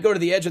 I mean, I'd go to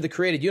the edge of the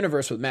created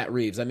universe with Matt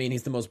Reeves. I mean,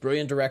 he's the most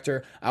brilliant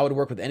director. I would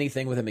work with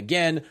anything with him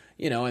again.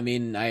 You know, I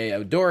mean, I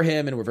adore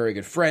him, and we're very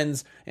good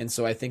friends, and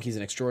so I think he's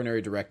an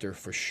extraordinary director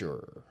for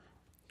sure."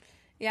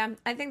 Yeah,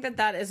 I think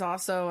that is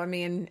also, I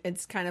mean,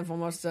 it's kind of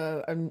almost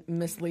a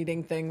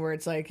misleading thing where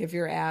it's like, if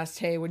you're asked,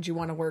 hey, would you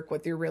want to work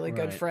with your really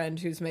good friend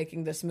who's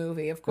making this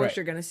movie? Of course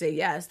you're going to say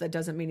yes. That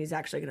doesn't mean he's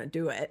actually going to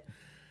do it.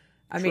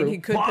 I mean, he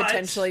could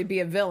potentially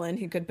be a villain.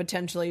 He could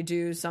potentially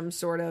do some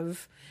sort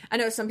of, I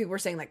know some people were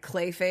saying like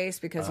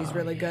Clayface because he's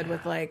really good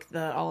with like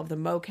all of the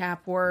mocap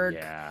work.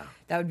 Yeah.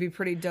 That would be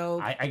pretty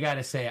dope. I got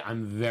to say,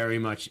 I'm very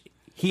much,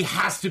 he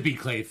has to be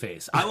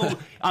Clayface.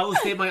 I will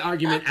state my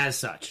argument as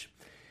such.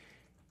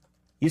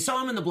 You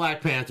saw him in the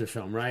Black Panther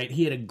film, right?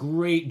 He had a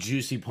great,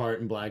 juicy part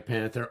in Black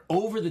Panther.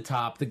 Over the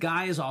top. The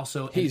guy is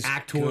also an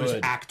actor's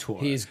actor.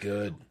 He's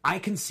good. I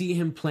can see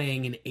him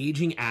playing an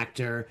aging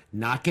actor,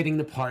 not getting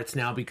the parts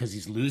now because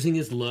he's losing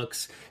his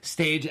looks.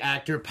 Stage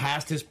actor,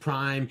 past his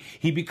prime.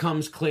 He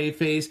becomes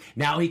Clayface.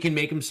 Now he can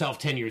make himself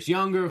 10 years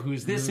younger.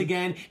 Who's this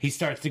again? He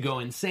starts to go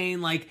insane.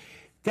 Like,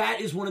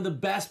 that is one of the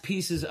best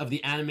pieces of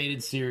the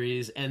animated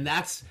series, and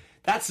that's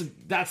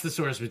the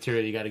source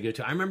material you got to go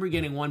to. I remember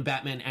getting one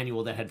Batman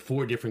annual that had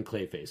 4 different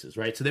Clayfaces,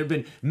 right? So there have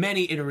been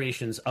many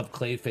iterations of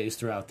Clayface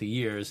throughout the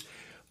years,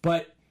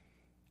 but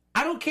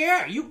I don't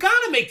care. You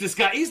got to make this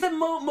guy. He's the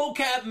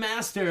mocap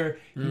master.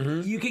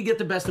 You can get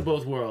the best of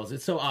both worlds.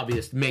 It's so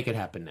obvious. Make it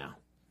happen now.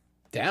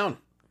 Down.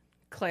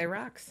 Clay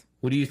rocks.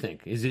 What do you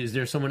think? Is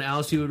there someone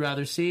else you would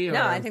rather see? Or?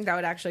 No, I think that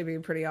would actually be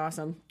pretty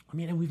awesome. I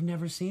mean, and we've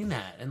never seen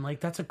that. And,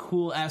 like, that's a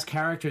cool-ass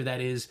character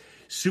that is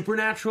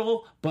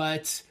supernatural,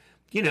 but...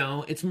 You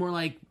know, it's more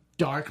like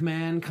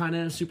Darkman kind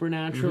of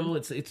supernatural.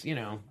 It's you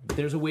know,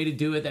 there's a way to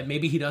do it that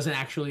maybe he doesn't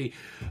actually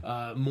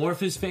morph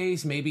his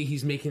face. Maybe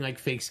he's making like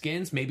fake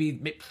skins.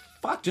 Maybe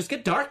just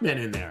get Darkman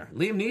in there.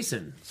 Liam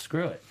Neeson.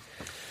 Screw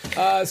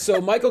it.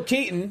 So Michael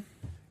Keaton,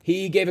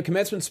 he gave a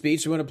commencement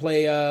speech. You want to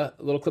play a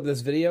little clip of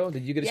this video?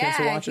 Did you get a chance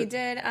to watch it?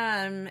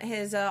 Yeah, he did.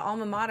 His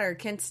alma mater,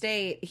 Kent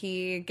State,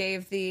 he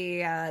gave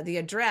the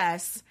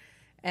address,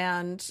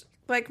 and...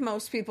 like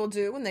most people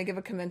do when they give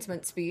a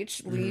commencement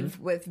speech, leave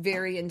with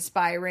very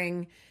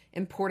inspiring,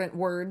 important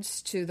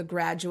words to the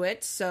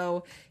graduates.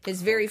 So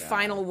his very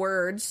final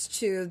words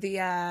to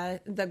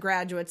the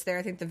graduates there,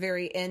 I think the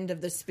very end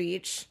of the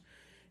speech,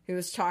 he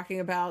was talking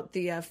about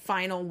the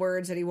final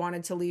words that he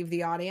wanted to leave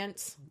the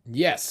audience.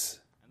 Yes.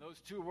 And those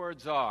 2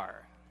 words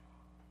are,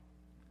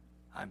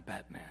 I'm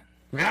Batman.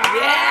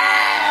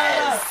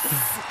 Yes!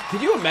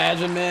 Could you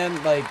imagine,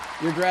 man, like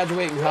you're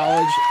graduating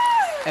college...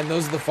 and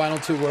those are the final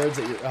 2 words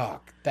that you're... Oh,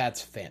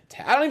 that's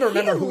fantastic. I don't even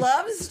remember He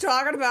loves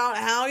talking about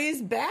how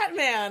he's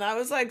Batman. I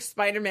was like,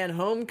 Spider-Man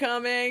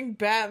Homecoming,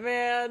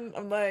 Batman.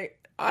 I'm like...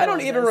 I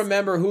don't even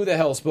remember who the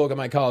hell spoke at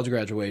my college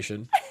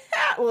graduation.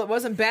 Well, it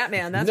wasn't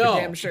Batman. That's for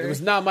damn sure. It was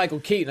not Michael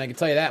Keaton, I can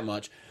tell you that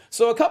much.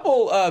 So a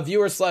couple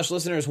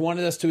viewers/listeners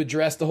wanted us to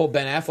address the whole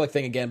Ben Affleck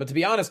thing again. But to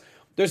be honest,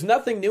 there's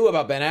nothing new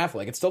about Ben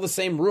Affleck. It's still the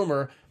same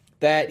rumor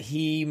that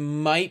he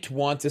might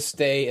want to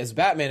stay as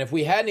Batman. If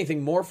we had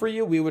anything more for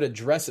you, we would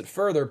address it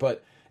further.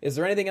 But is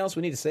there anything else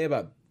we need to say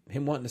about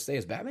him wanting to stay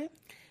as Batman?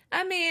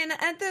 I mean,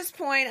 at this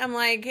point, I'm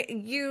like,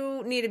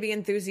 you need to be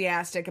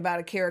enthusiastic about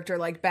a character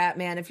like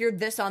Batman. If you're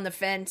this on the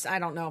fence, I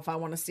don't know if I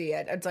want to see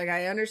it. It's like,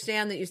 I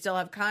understand that you still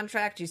have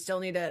contract. You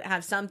still need to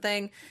have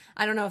something.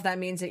 I don't know if that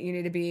means that you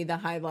need to be the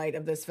highlight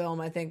of this film.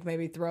 I think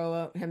maybe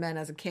throw him in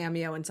as a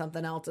cameo in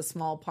something else, a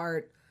small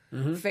part.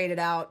 Fade it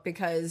out,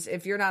 because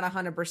if you're not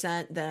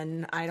 100%,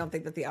 then I don't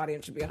think that the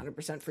audience should be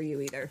 100% for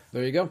you either.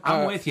 There you go.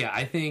 I'm with you.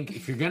 I think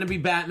if you're going to be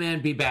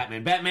Batman, be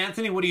Batman. Batman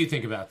Anthony, what do you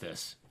think about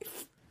this?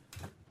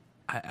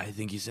 I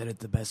think you said it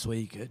the best way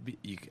you could be.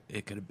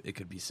 It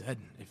could be said.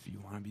 If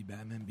you want to be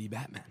Batman, be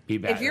Batman. Be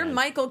Batman. If you're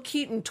Michael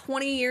Keaton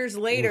 20 years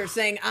later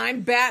saying,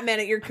 I'm Batman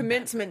at your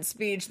commencement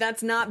speech,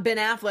 that's not Ben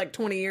Affleck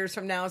 20 years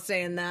from now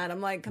saying that. I'm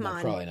like, come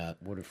on. Probably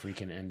not. What a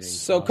freaking ending.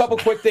 So a couple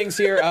quick things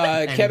here.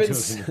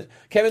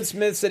 Kevin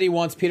Smith said he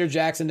wants Peter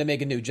Jackson to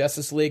make a new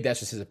Justice League. That's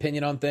just his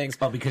opinion on things.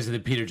 Oh, because of the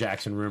Peter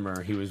Jackson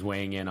rumor he was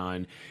weighing in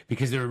on.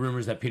 Because there were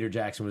rumors that Peter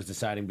Jackson was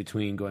deciding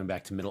between going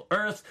back to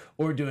Middle-earth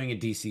or doing a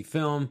DC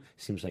film.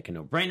 Seems like a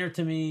no-brainer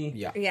to me.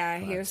 Yeah,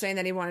 he was saying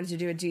that he wanted to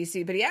do a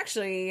DC, but he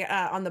actually,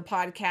 on the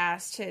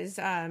podcast, his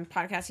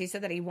podcast, he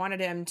said that he wanted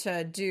him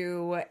to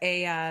do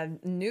a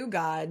New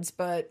Gods,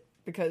 but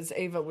because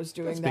Ava was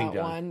doing It's being that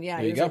done. one. Yeah,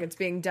 There he you was go. like, it's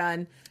being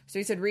done. So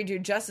he said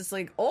redo Justice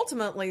League.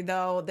 Ultimately,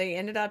 though, they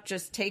ended up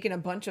just taking a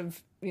bunch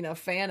of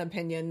fan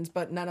opinions,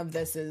 but none of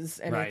this is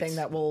anything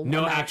that will no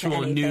amount to actual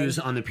anything. news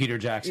on the Peter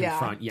Jackson Yeah.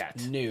 front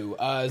yet. New.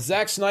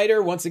 Zack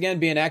Snyder, once again,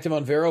 being active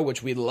on Vero,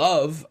 which we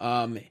love.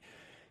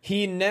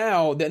 He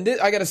now,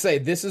 I gotta say,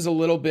 this is a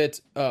little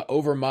bit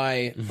over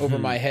my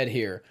head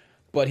here,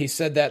 but he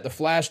said that the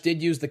Flash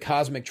did use the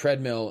cosmic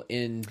treadmill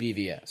in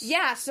BVS.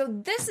 Yeah, so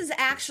this is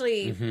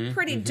actually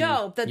pretty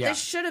dope that this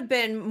should have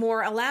been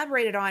more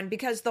elaborated on,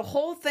 because the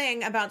whole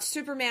thing about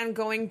Superman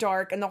going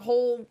dark and the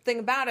whole thing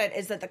about it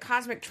is that the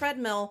cosmic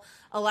treadmill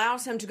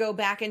allows him to go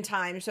back in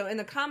time. So in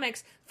the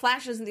comics,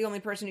 Flash isn't the only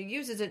person who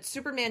uses it.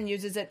 Superman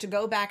uses it to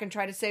go back and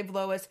try to save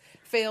Lois,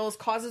 fails,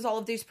 causes all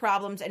of these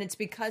problems, and it's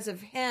because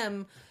of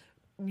him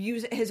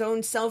use his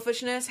own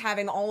selfishness,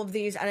 having all of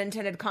these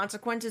unintended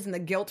consequences and the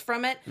guilt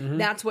from it.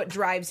 That's what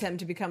drives him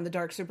to become the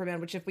Dark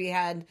Superman, which if we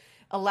had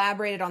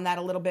elaborated on that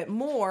a little bit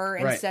more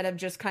instead of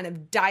just kind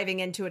of diving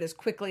into it as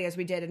quickly as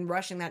we did and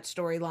rushing that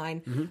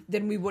storyline,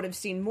 then we would have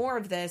seen more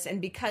of this. And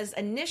because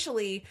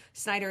initially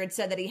Snyder had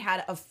said that he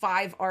had a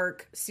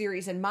 5-arc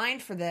series in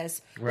mind for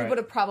this, we would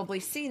have probably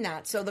seen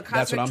that. So the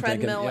cosmic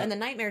treadmill and the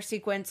nightmare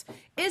sequence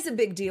is a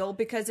big deal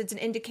because it's an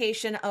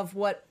indication of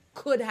what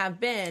could have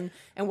been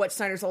and what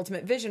Snyder's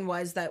ultimate vision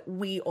was that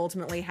we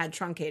ultimately had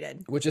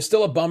truncated. Which is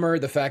still a bummer,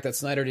 the fact that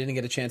Snyder didn't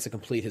get a chance to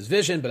complete his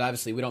vision, but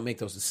obviously we don't make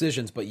those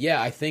decisions. But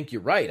yeah, I think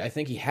you're right. I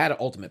think he had an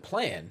ultimate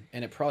plan,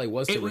 and it probably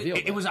was to reveal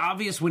that. It was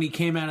obvious when he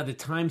came out of the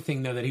time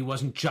thing, though, that he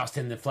wasn't just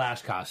in the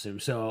Flash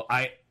costume. So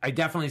I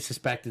definitely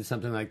suspected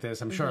something like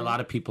this. I'm sure a lot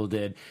of people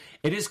did.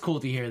 It is cool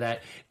to hear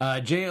that.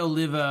 Jay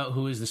Oliva,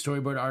 who is the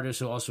storyboard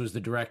artist, who also is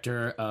the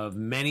director of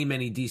many,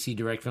 many DC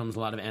direct films, a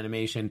lot of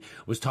animation,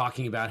 was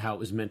talking about how it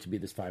was meant to be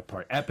this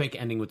 5-part epic,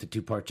 ending with the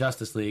 2-part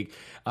Justice League.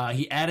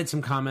 He added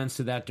some comments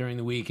to that during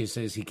the week. He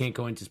says he can't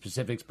go into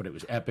specifics, but it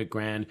was epic,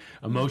 grand,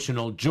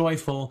 emotional,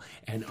 joyful,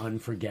 and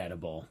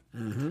unforgettable.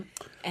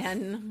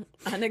 And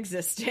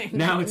unexisting.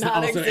 Now it's also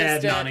Non-existent.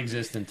 add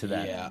non-existent to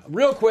that. Yeah.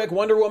 Real quick,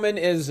 Wonder Woman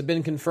has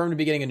been confirmed to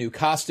be getting a new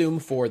costume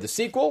for the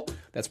sequel.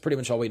 That's pretty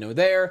much all we know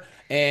there.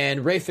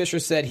 And Ray Fisher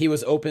said he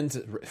was open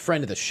to,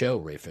 friend of the show,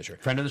 Ray Fisher,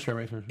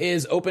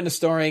 is open to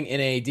starring in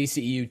a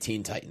DCEU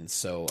Teen Titans.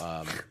 So,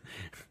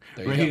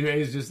 there you go.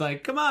 Ray's just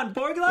like, come on,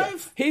 Borg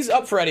Life? He's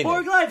up for anything.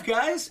 Borg Life,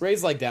 guys.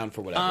 Ray's like down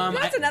for whatever.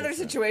 That's another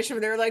situation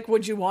where they're like,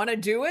 would you want to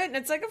do it? And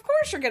it's like, of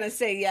course you're going to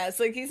say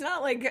yes. Like, he's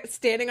not like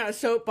standing on a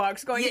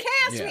soapbox going,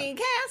 cast me.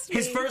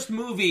 His first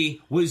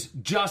movie was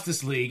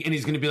Justice League, and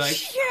he's going to be like,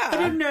 I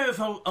don't know if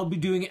I'll be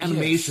doing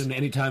animation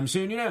anytime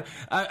soon. You know,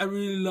 I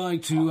really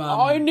like to...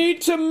 I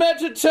need to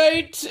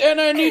meditate, and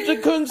I need to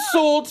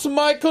consult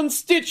my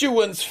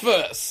constituents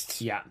first.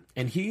 Yeah,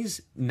 and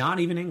he's not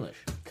even English.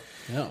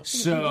 No.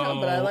 So, No,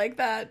 but I like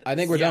that. I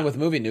think we're done with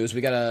movie news. We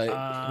got a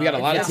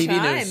lot of TV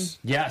time. news.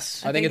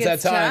 Yes. I think it's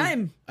that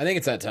time. I think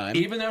it's that time.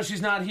 Even though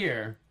she's not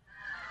here.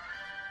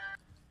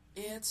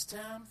 It's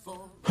time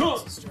for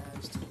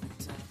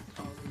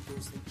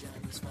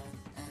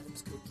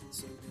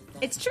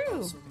It's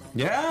true.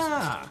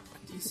 Yeah.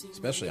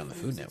 Especially on the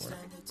Food Network.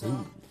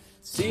 Ooh.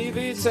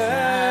 TV time.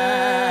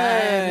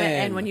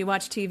 And when you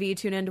watch TV,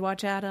 tune in to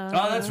watch Adam.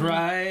 Oh, that's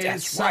right.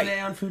 That's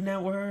Sunday right. on Food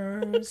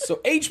Network. So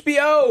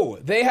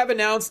HBO, they have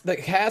announced the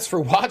cast for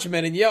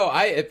Watchmen, and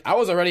I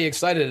was already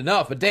excited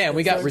enough, but damn,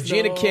 we got so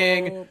Regina dope.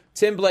 King,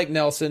 Tim Blake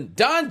Nelson,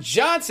 Don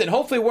Johnson,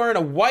 hopefully wearing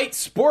a white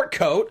sport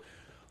coat,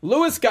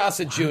 Louis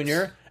Gossett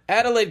Jr.,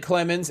 Adelaide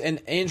Clemens,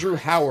 and Andrew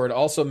Howard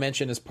also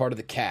mentioned as part of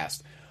the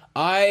cast.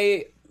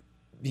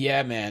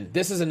 Yeah, man,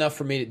 this is enough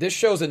for me. This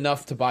show's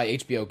enough to buy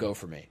HBO Go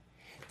for me.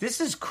 This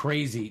is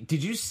crazy.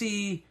 Did you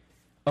see...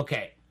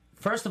 Okay,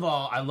 first of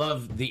all, I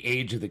love the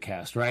age of the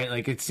cast, right?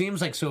 Like, it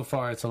seems like so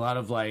far it's a lot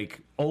of, like,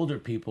 older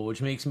people,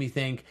 which makes me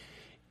think,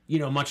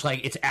 much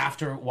like it's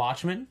after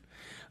Watchmen.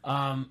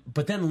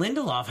 But then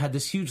Lindelof had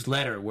this huge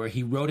letter where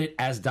he wrote it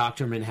as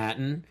Dr.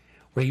 Manhattan,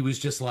 where he was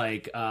just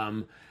like...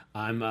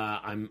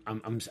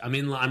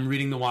 I'm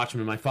reading The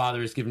Watchmen. My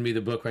father has given me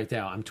the book right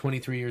now. I'm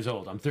 23 years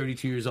old. I'm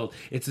 32 years old.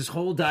 It's this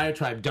whole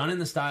diatribe done in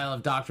the style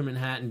of Dr.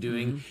 Manhattan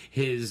doing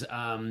his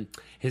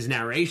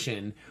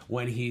narration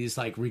when he's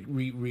like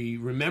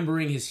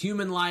remembering his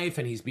human life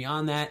and he's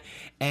beyond that.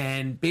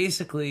 And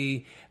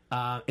basically,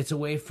 it's a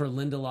way for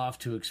Lindelof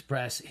to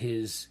express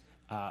his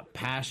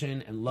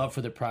passion and love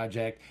for the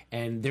project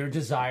and their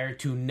desire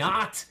to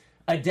not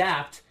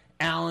adapt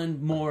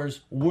Alan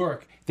Moore's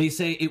work. They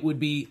say it would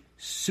be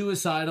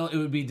suicidal, it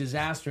would be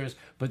disastrous,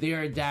 but they are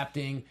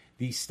adapting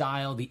the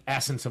style, the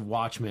essence of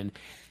Watchmen.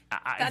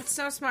 That's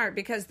so smart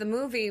because the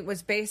movie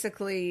was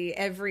basically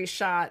every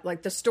shot,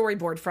 like the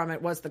storyboard from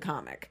it was the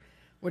comic,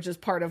 which is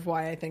part of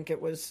why I think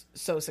it was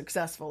so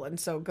successful and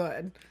so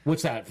good.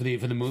 What's that, for the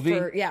movie?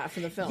 For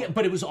the film. Yeah,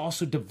 but it was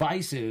also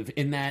divisive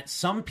in that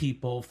some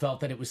people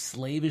felt that it was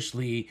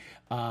slavishly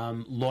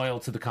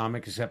loyal to the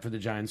comic, except for the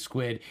giant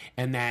squid,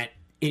 and that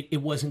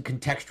it wasn't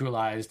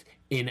contextualized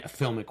in a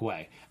filmic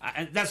way.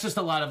 That's just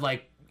a lot of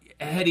like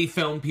heady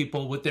film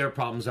people, what their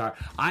problems are.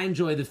 I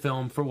enjoy the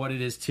film for what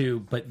it is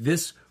too, but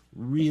this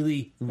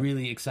really,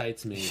 really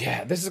excites me.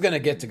 Yeah, this is going to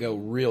get to go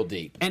real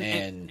deep.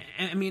 And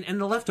I mean, and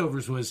The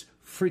Leftovers was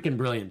freaking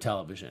brilliant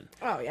television.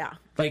 Oh, yeah.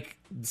 Like,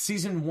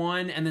 season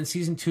 1 and then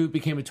season 2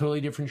 became a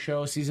totally different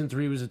show. Season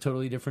 3 was a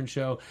totally different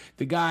show.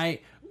 The guy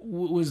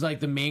was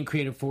like the main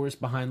creative force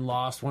behind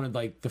Lost, one of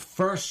like the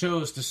first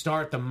shows to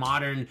start the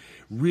modern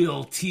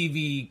real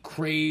TV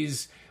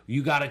craze.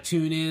 You got to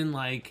tune in,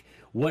 like,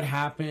 what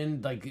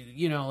happened, like,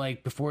 you know,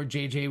 like before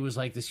JJ was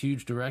like this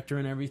huge director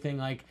and everything.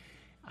 Like,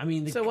 I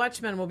mean, so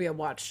Watchmen will be a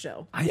watch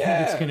show. I think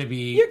it's going to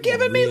be. You're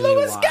giving me really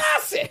Louis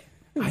Gossett.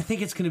 I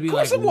think it's going to be Of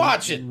course like I'm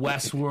watching.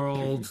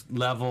 Westworld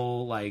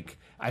level. Like,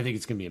 I think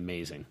it's going to be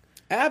amazing.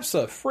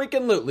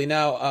 Abso-freaking-lutely.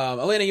 Now,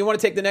 Elena, you want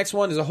to take the next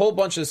one? There's a whole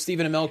bunch of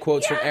Stephen Amell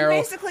quotes from Arrow.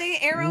 Basically,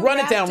 Arrow Run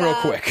it down real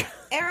quick.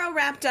 Arrow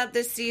wrapped up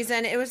this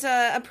season. It was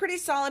a pretty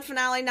solid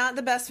finale. Not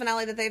the best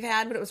finale that they've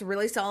had, but it was a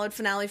really solid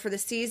finale for the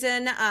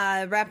season.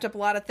 Wrapped up a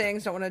lot of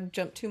things. Don't want to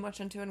jump too much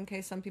into it in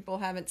case some people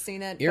haven't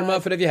seen it.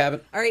 Earmuff it if you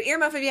haven't. All right,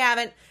 earmuff if you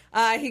haven't.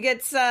 He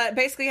gets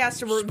basically has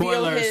to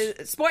reveal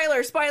his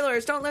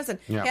spoilers. Don't listen.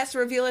 Yeah. He has to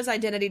reveal his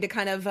identity to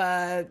kind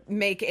of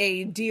make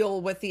a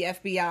deal with the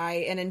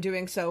FBI, and in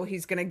doing so,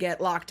 he's going to get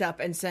locked up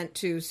and sent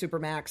to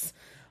Supermax.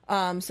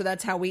 So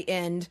that's how we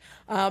end.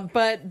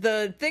 But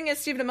the thing is,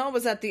 Stephen Amell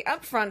was at the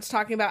upfronts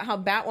talking about how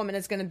Batwoman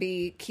is going to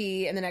be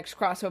key in the next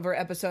crossover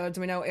episodes.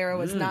 We know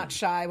Arrow is not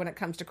shy when it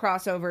comes to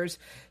crossovers.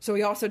 So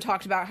he also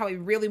talked about how he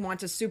really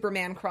wants a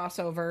Superman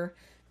crossover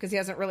because we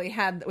haven't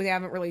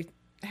really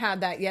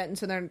had that yet, and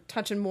so they're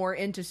touching more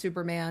into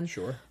Superman.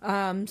 Sure.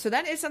 So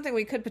that is something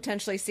we could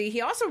potentially see. He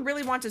also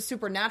really wants a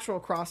Supernatural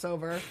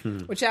crossover,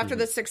 which after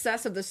the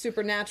success of the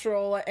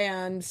Supernatural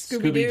and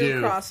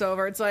Scooby-Doo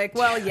crossover, it's like,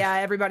 well, yeah,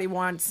 everybody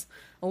wants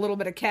a little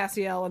bit of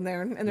Cassiel in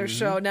their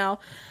show now.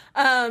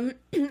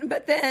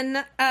 But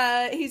then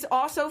he's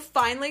also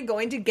finally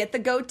going to get the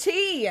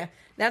goatee.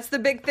 That's the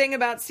big thing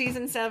about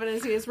season 7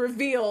 is he has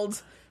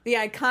revealed the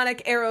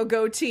iconic Arrow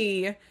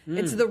goatee.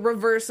 It's the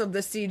reverse of the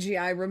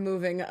CGI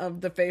removing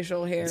of the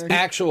facial hair. It's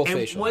actual And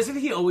facial.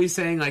 wasn't he always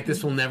saying like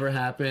this will never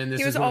happen?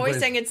 He was always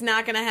saying it's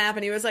not going to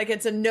happen. He was like,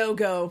 it's a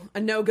no-go, a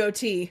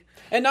no-goatee.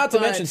 And not to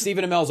mention,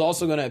 Stephen Amell is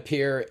also going to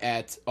appear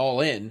at All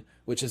In,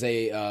 which is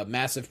a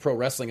massive pro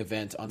wrestling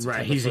event on September 1st.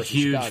 Right, he's a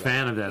huge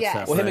fan of that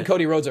stuff. Well, him and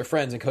Cody Rhodes are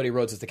friends, and Cody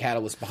Rhodes is the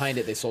catalyst behind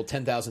it. They sold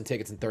 10,000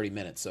 tickets in 30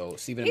 minutes, so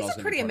Stephen Amell's He's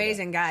a pretty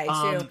amazing guy,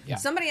 too.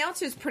 Somebody else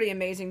who's pretty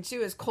amazing,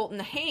 too, is Colton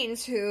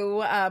Haynes,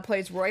 who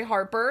plays Roy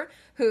Harper,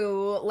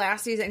 who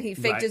last season he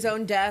faked his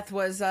own death,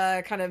 was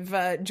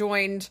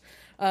joined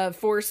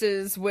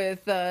forces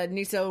with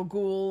Nisa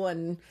Ghul,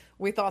 and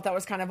we thought that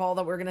was kind of all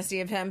that we're going to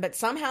see of him, but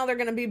somehow they're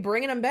going to be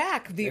bringing him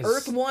back. The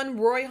Earth One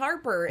Roy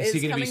Harper is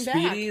coming back. Is he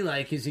going to be speedy?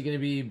 Like, is he going to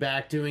be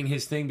back doing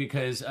his thing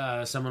because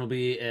someone will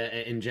be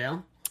in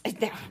jail?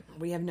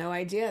 We have no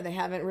idea. They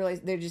haven't really.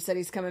 They just said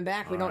he's coming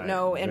back. We don't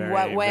know in Very,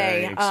 what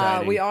way.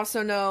 very We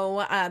also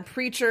know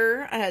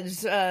Preacher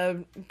has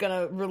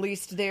gonna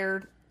release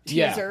their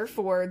teaser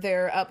for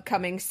their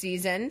upcoming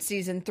season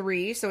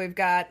 3. So we've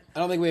got. I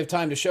don't think we have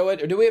time to show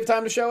it. Or do we have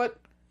time to show it?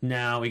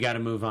 No, we got to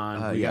move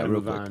on. We got to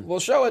move on. We'll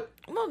show it.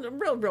 Well,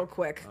 real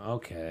quick.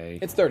 Okay.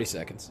 It's 30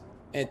 seconds.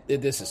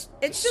 This is.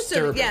 It's just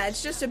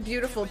it's just a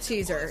beautiful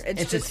teaser.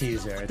 It's just a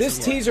teaser. This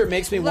teaser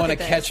makes me want to at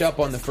this. catch up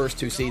on the first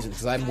 2 seasons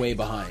because I'm way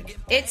behind.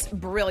 It's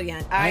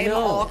brilliant. I'm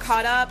know. all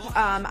caught up.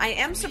 I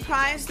am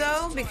surprised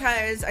though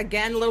because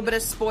again, a little bit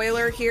of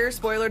spoiler here.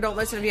 Spoiler, don't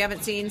listen if you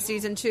haven't seen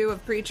season 2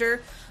 of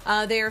Preacher.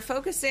 They are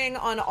focusing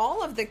on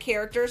all of the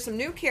characters, some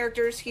new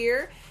characters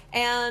here.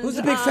 And who's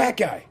the big fat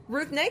guy?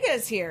 Ruth Negga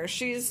is here.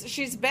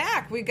 She's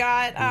back. We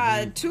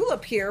got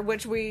Tulip here,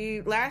 which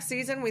last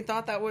season we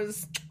thought that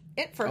was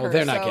it for her.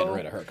 They're not getting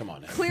rid of her. Come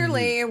on now.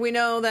 Clearly, we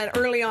know that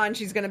early on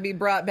she's going to be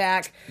brought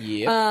back.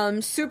 Yep.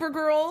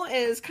 Supergirl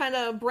is kind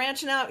of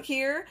branching out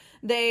here.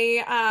 They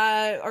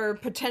are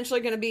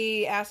potentially going to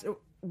be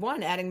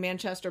adding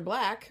Manchester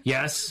Black.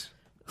 Yes.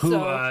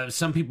 Who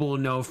some people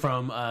know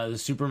from the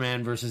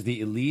Superman versus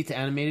the Elite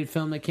animated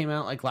film that came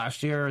out like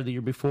last year or the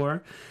year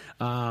before.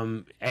 Hey,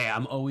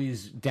 I'm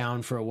always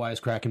down for a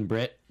wisecracking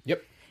Brit.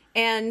 Yep.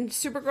 And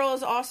Supergirl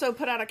has also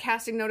put out a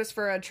casting notice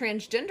for a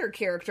transgender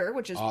character,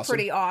 which is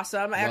pretty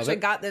awesome. I actually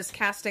got this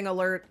casting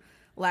alert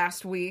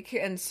last week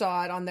and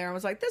saw it on there and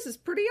was like, this is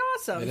pretty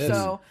awesome.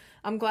 So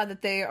I'm glad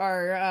that they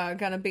are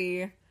going to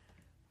be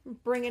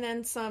bringing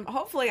in some.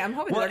 Hopefully, I'm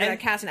hoping they're going to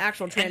cast an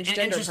actual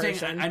transgender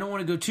person. I don't want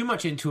to go too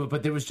much into it,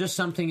 but there was just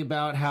something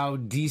about how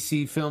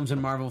DC films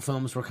and Marvel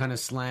films were kind of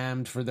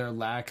slammed for their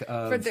lack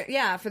of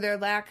for their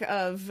lack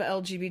of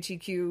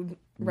LGBTQ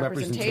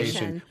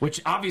representation.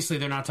 Which obviously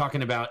they're not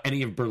talking about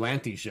any of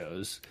Berlanti's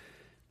shows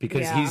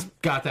because he's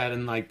got that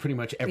in like pretty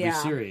much every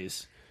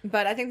series.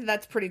 But I think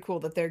that's pretty cool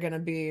that they're going to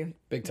be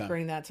big time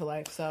bringing that to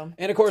life. So,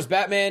 and of course,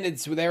 Batman.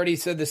 They already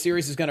said the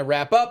series is going to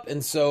wrap up,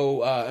 and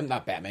so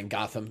not Batman,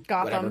 Gotham.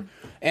 Whatever.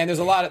 And there's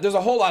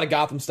a whole lot of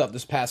Gotham stuff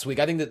this past week.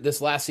 I think that this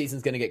last season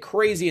is going to get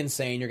crazy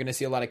insane. You're going to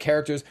see a lot of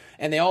characters,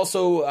 and they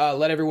also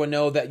let everyone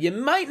know that you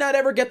might not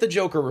ever get the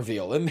Joker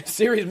reveal, and the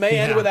series may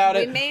end without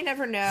it. We may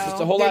never know. It's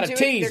a whole lot of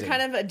teasing. They're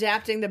kind of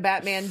adapting the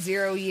Batman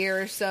Zero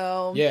Year,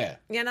 so yeah,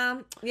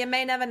 you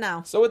may never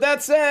know. So with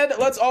that said,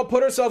 let's all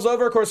put ourselves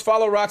over. Of course,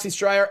 follow Roxy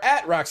Stryer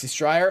at Roxy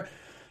Stryer.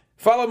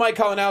 Follow Mike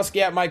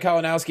Kalinowski at Mike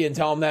Kalinowski and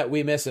tell him that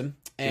we miss him.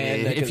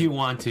 And if you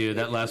want to,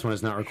 that last one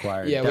is not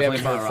required. Yeah, definitely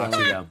we haven't heard from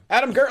Roxy, though.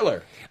 Adam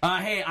Gertler.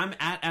 Hey, I'm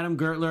at Adam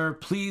Gertler.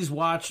 Please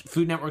watch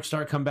Food Network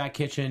Star Comeback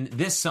Kitchen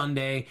this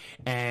Sunday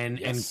and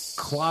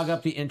clog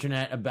up the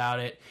internet about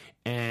it.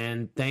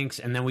 And thanks,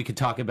 and then we could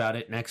talk about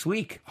it next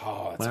week.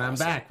 Oh, when I'm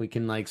back, we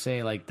can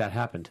say that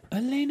happened.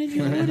 Elena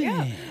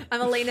Jordan.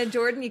 I'm Elena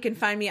Jordan. You can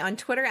find me on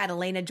Twitter at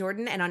Elena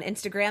Jordan and on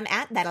Instagram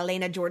at that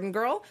Elena Jordan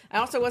girl. I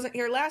also wasn't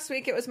here last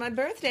week. It was my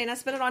birthday, and I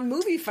spent it on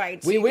movie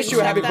fights. We wish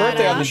you a happy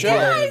birthday on the show.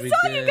 Yeah, I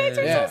saw you guys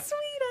are so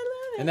sweet. I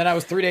love it. And then I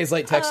was 3 days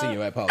late texting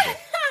you. I apologize.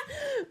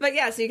 But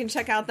yeah, so you can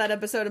check out that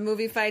episode of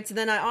Movie Fights. And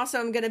then I also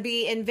am going to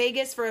be in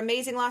Vegas for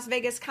Amazing Las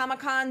Vegas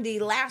Comic-Con the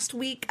last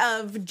week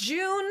of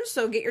June.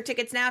 So get your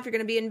tickets now if you're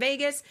going to be in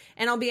Vegas.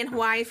 And I'll be in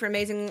Hawaii for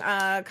Amazing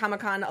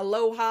Comic-Con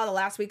Aloha the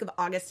last week of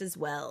August as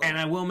well. And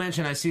I will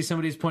mention, I see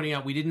somebody's pointing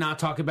out, we did not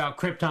talk about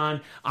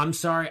Krypton. I'm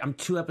sorry, I'm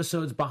 2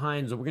 episodes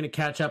behind, so we're going to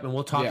catch up and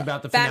we'll talk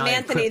about the finale Batman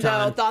Anthony,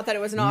 though, thought that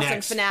it was an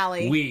awesome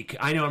finale. Week.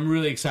 I know, I'm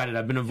really excited.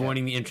 I've been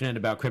avoiding the internet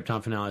about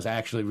Krypton finales. I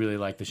actually really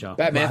like the show.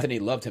 Batman Anthony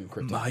loved him,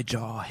 Krypton. My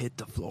jaw hit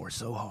the floor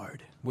so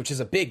hard. Which is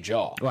a big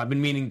jaw. Well, I've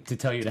been meaning to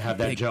tell you to have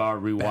that jaw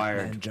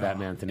rewired,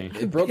 Batman Anthony.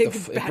 It broke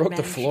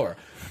the floor.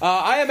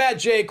 I am at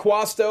Jay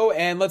Quasto,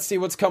 and let's see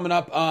what's coming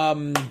up.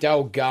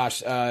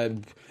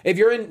 If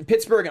you're in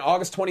Pittsburgh on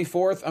August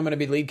 24th, I'm going to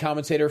be lead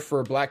commentator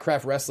for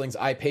Blackcraft Wrestling's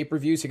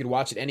iPay-per-view, so you can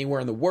watch it anywhere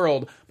in the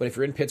world. But if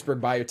you're in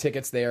Pittsburgh, buy your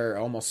tickets. They are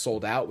almost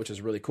sold out, which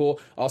is really cool.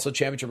 Also,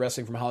 Championship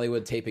Wrestling from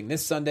Hollywood taping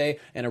this Sunday,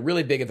 and a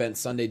really big event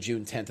Sunday,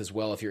 June 10th as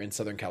well, if you're in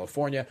Southern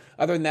California.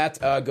 Other than that,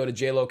 go to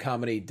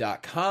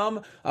jlocomedy.com.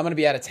 I'm going to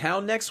be out of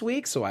town next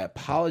week, so I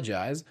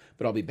apologize,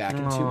 but I'll be back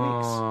in 2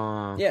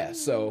 weeks. Yeah,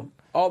 so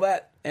all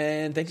that.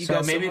 And thank you guys so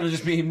much. So maybe it'll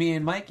just be me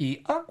and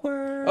Mikey.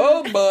 Awkward.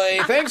 Oh,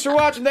 boy. Thanks for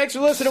watching. Thanks for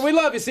listening. We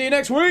love you. See you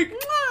next week.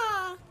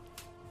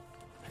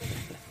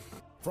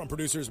 From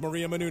producers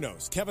Maria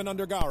Menounos, Kevin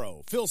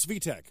Undergaro, Phil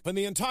Svitek, and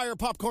the entire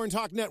Popcorn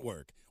Talk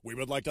Network, we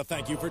would like to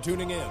thank you for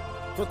tuning in.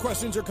 For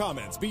questions or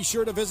comments, be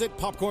sure to visit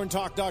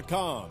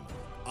popcorntalk.com.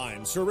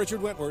 I'm Sir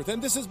Richard Wentworth,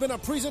 and this has been a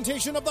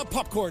presentation of the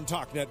Popcorn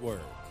Talk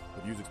Network.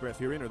 The views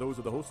expressed herein are those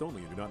of the hosts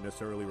only and do not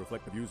necessarily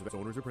reflect the views of its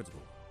owners or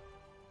principals.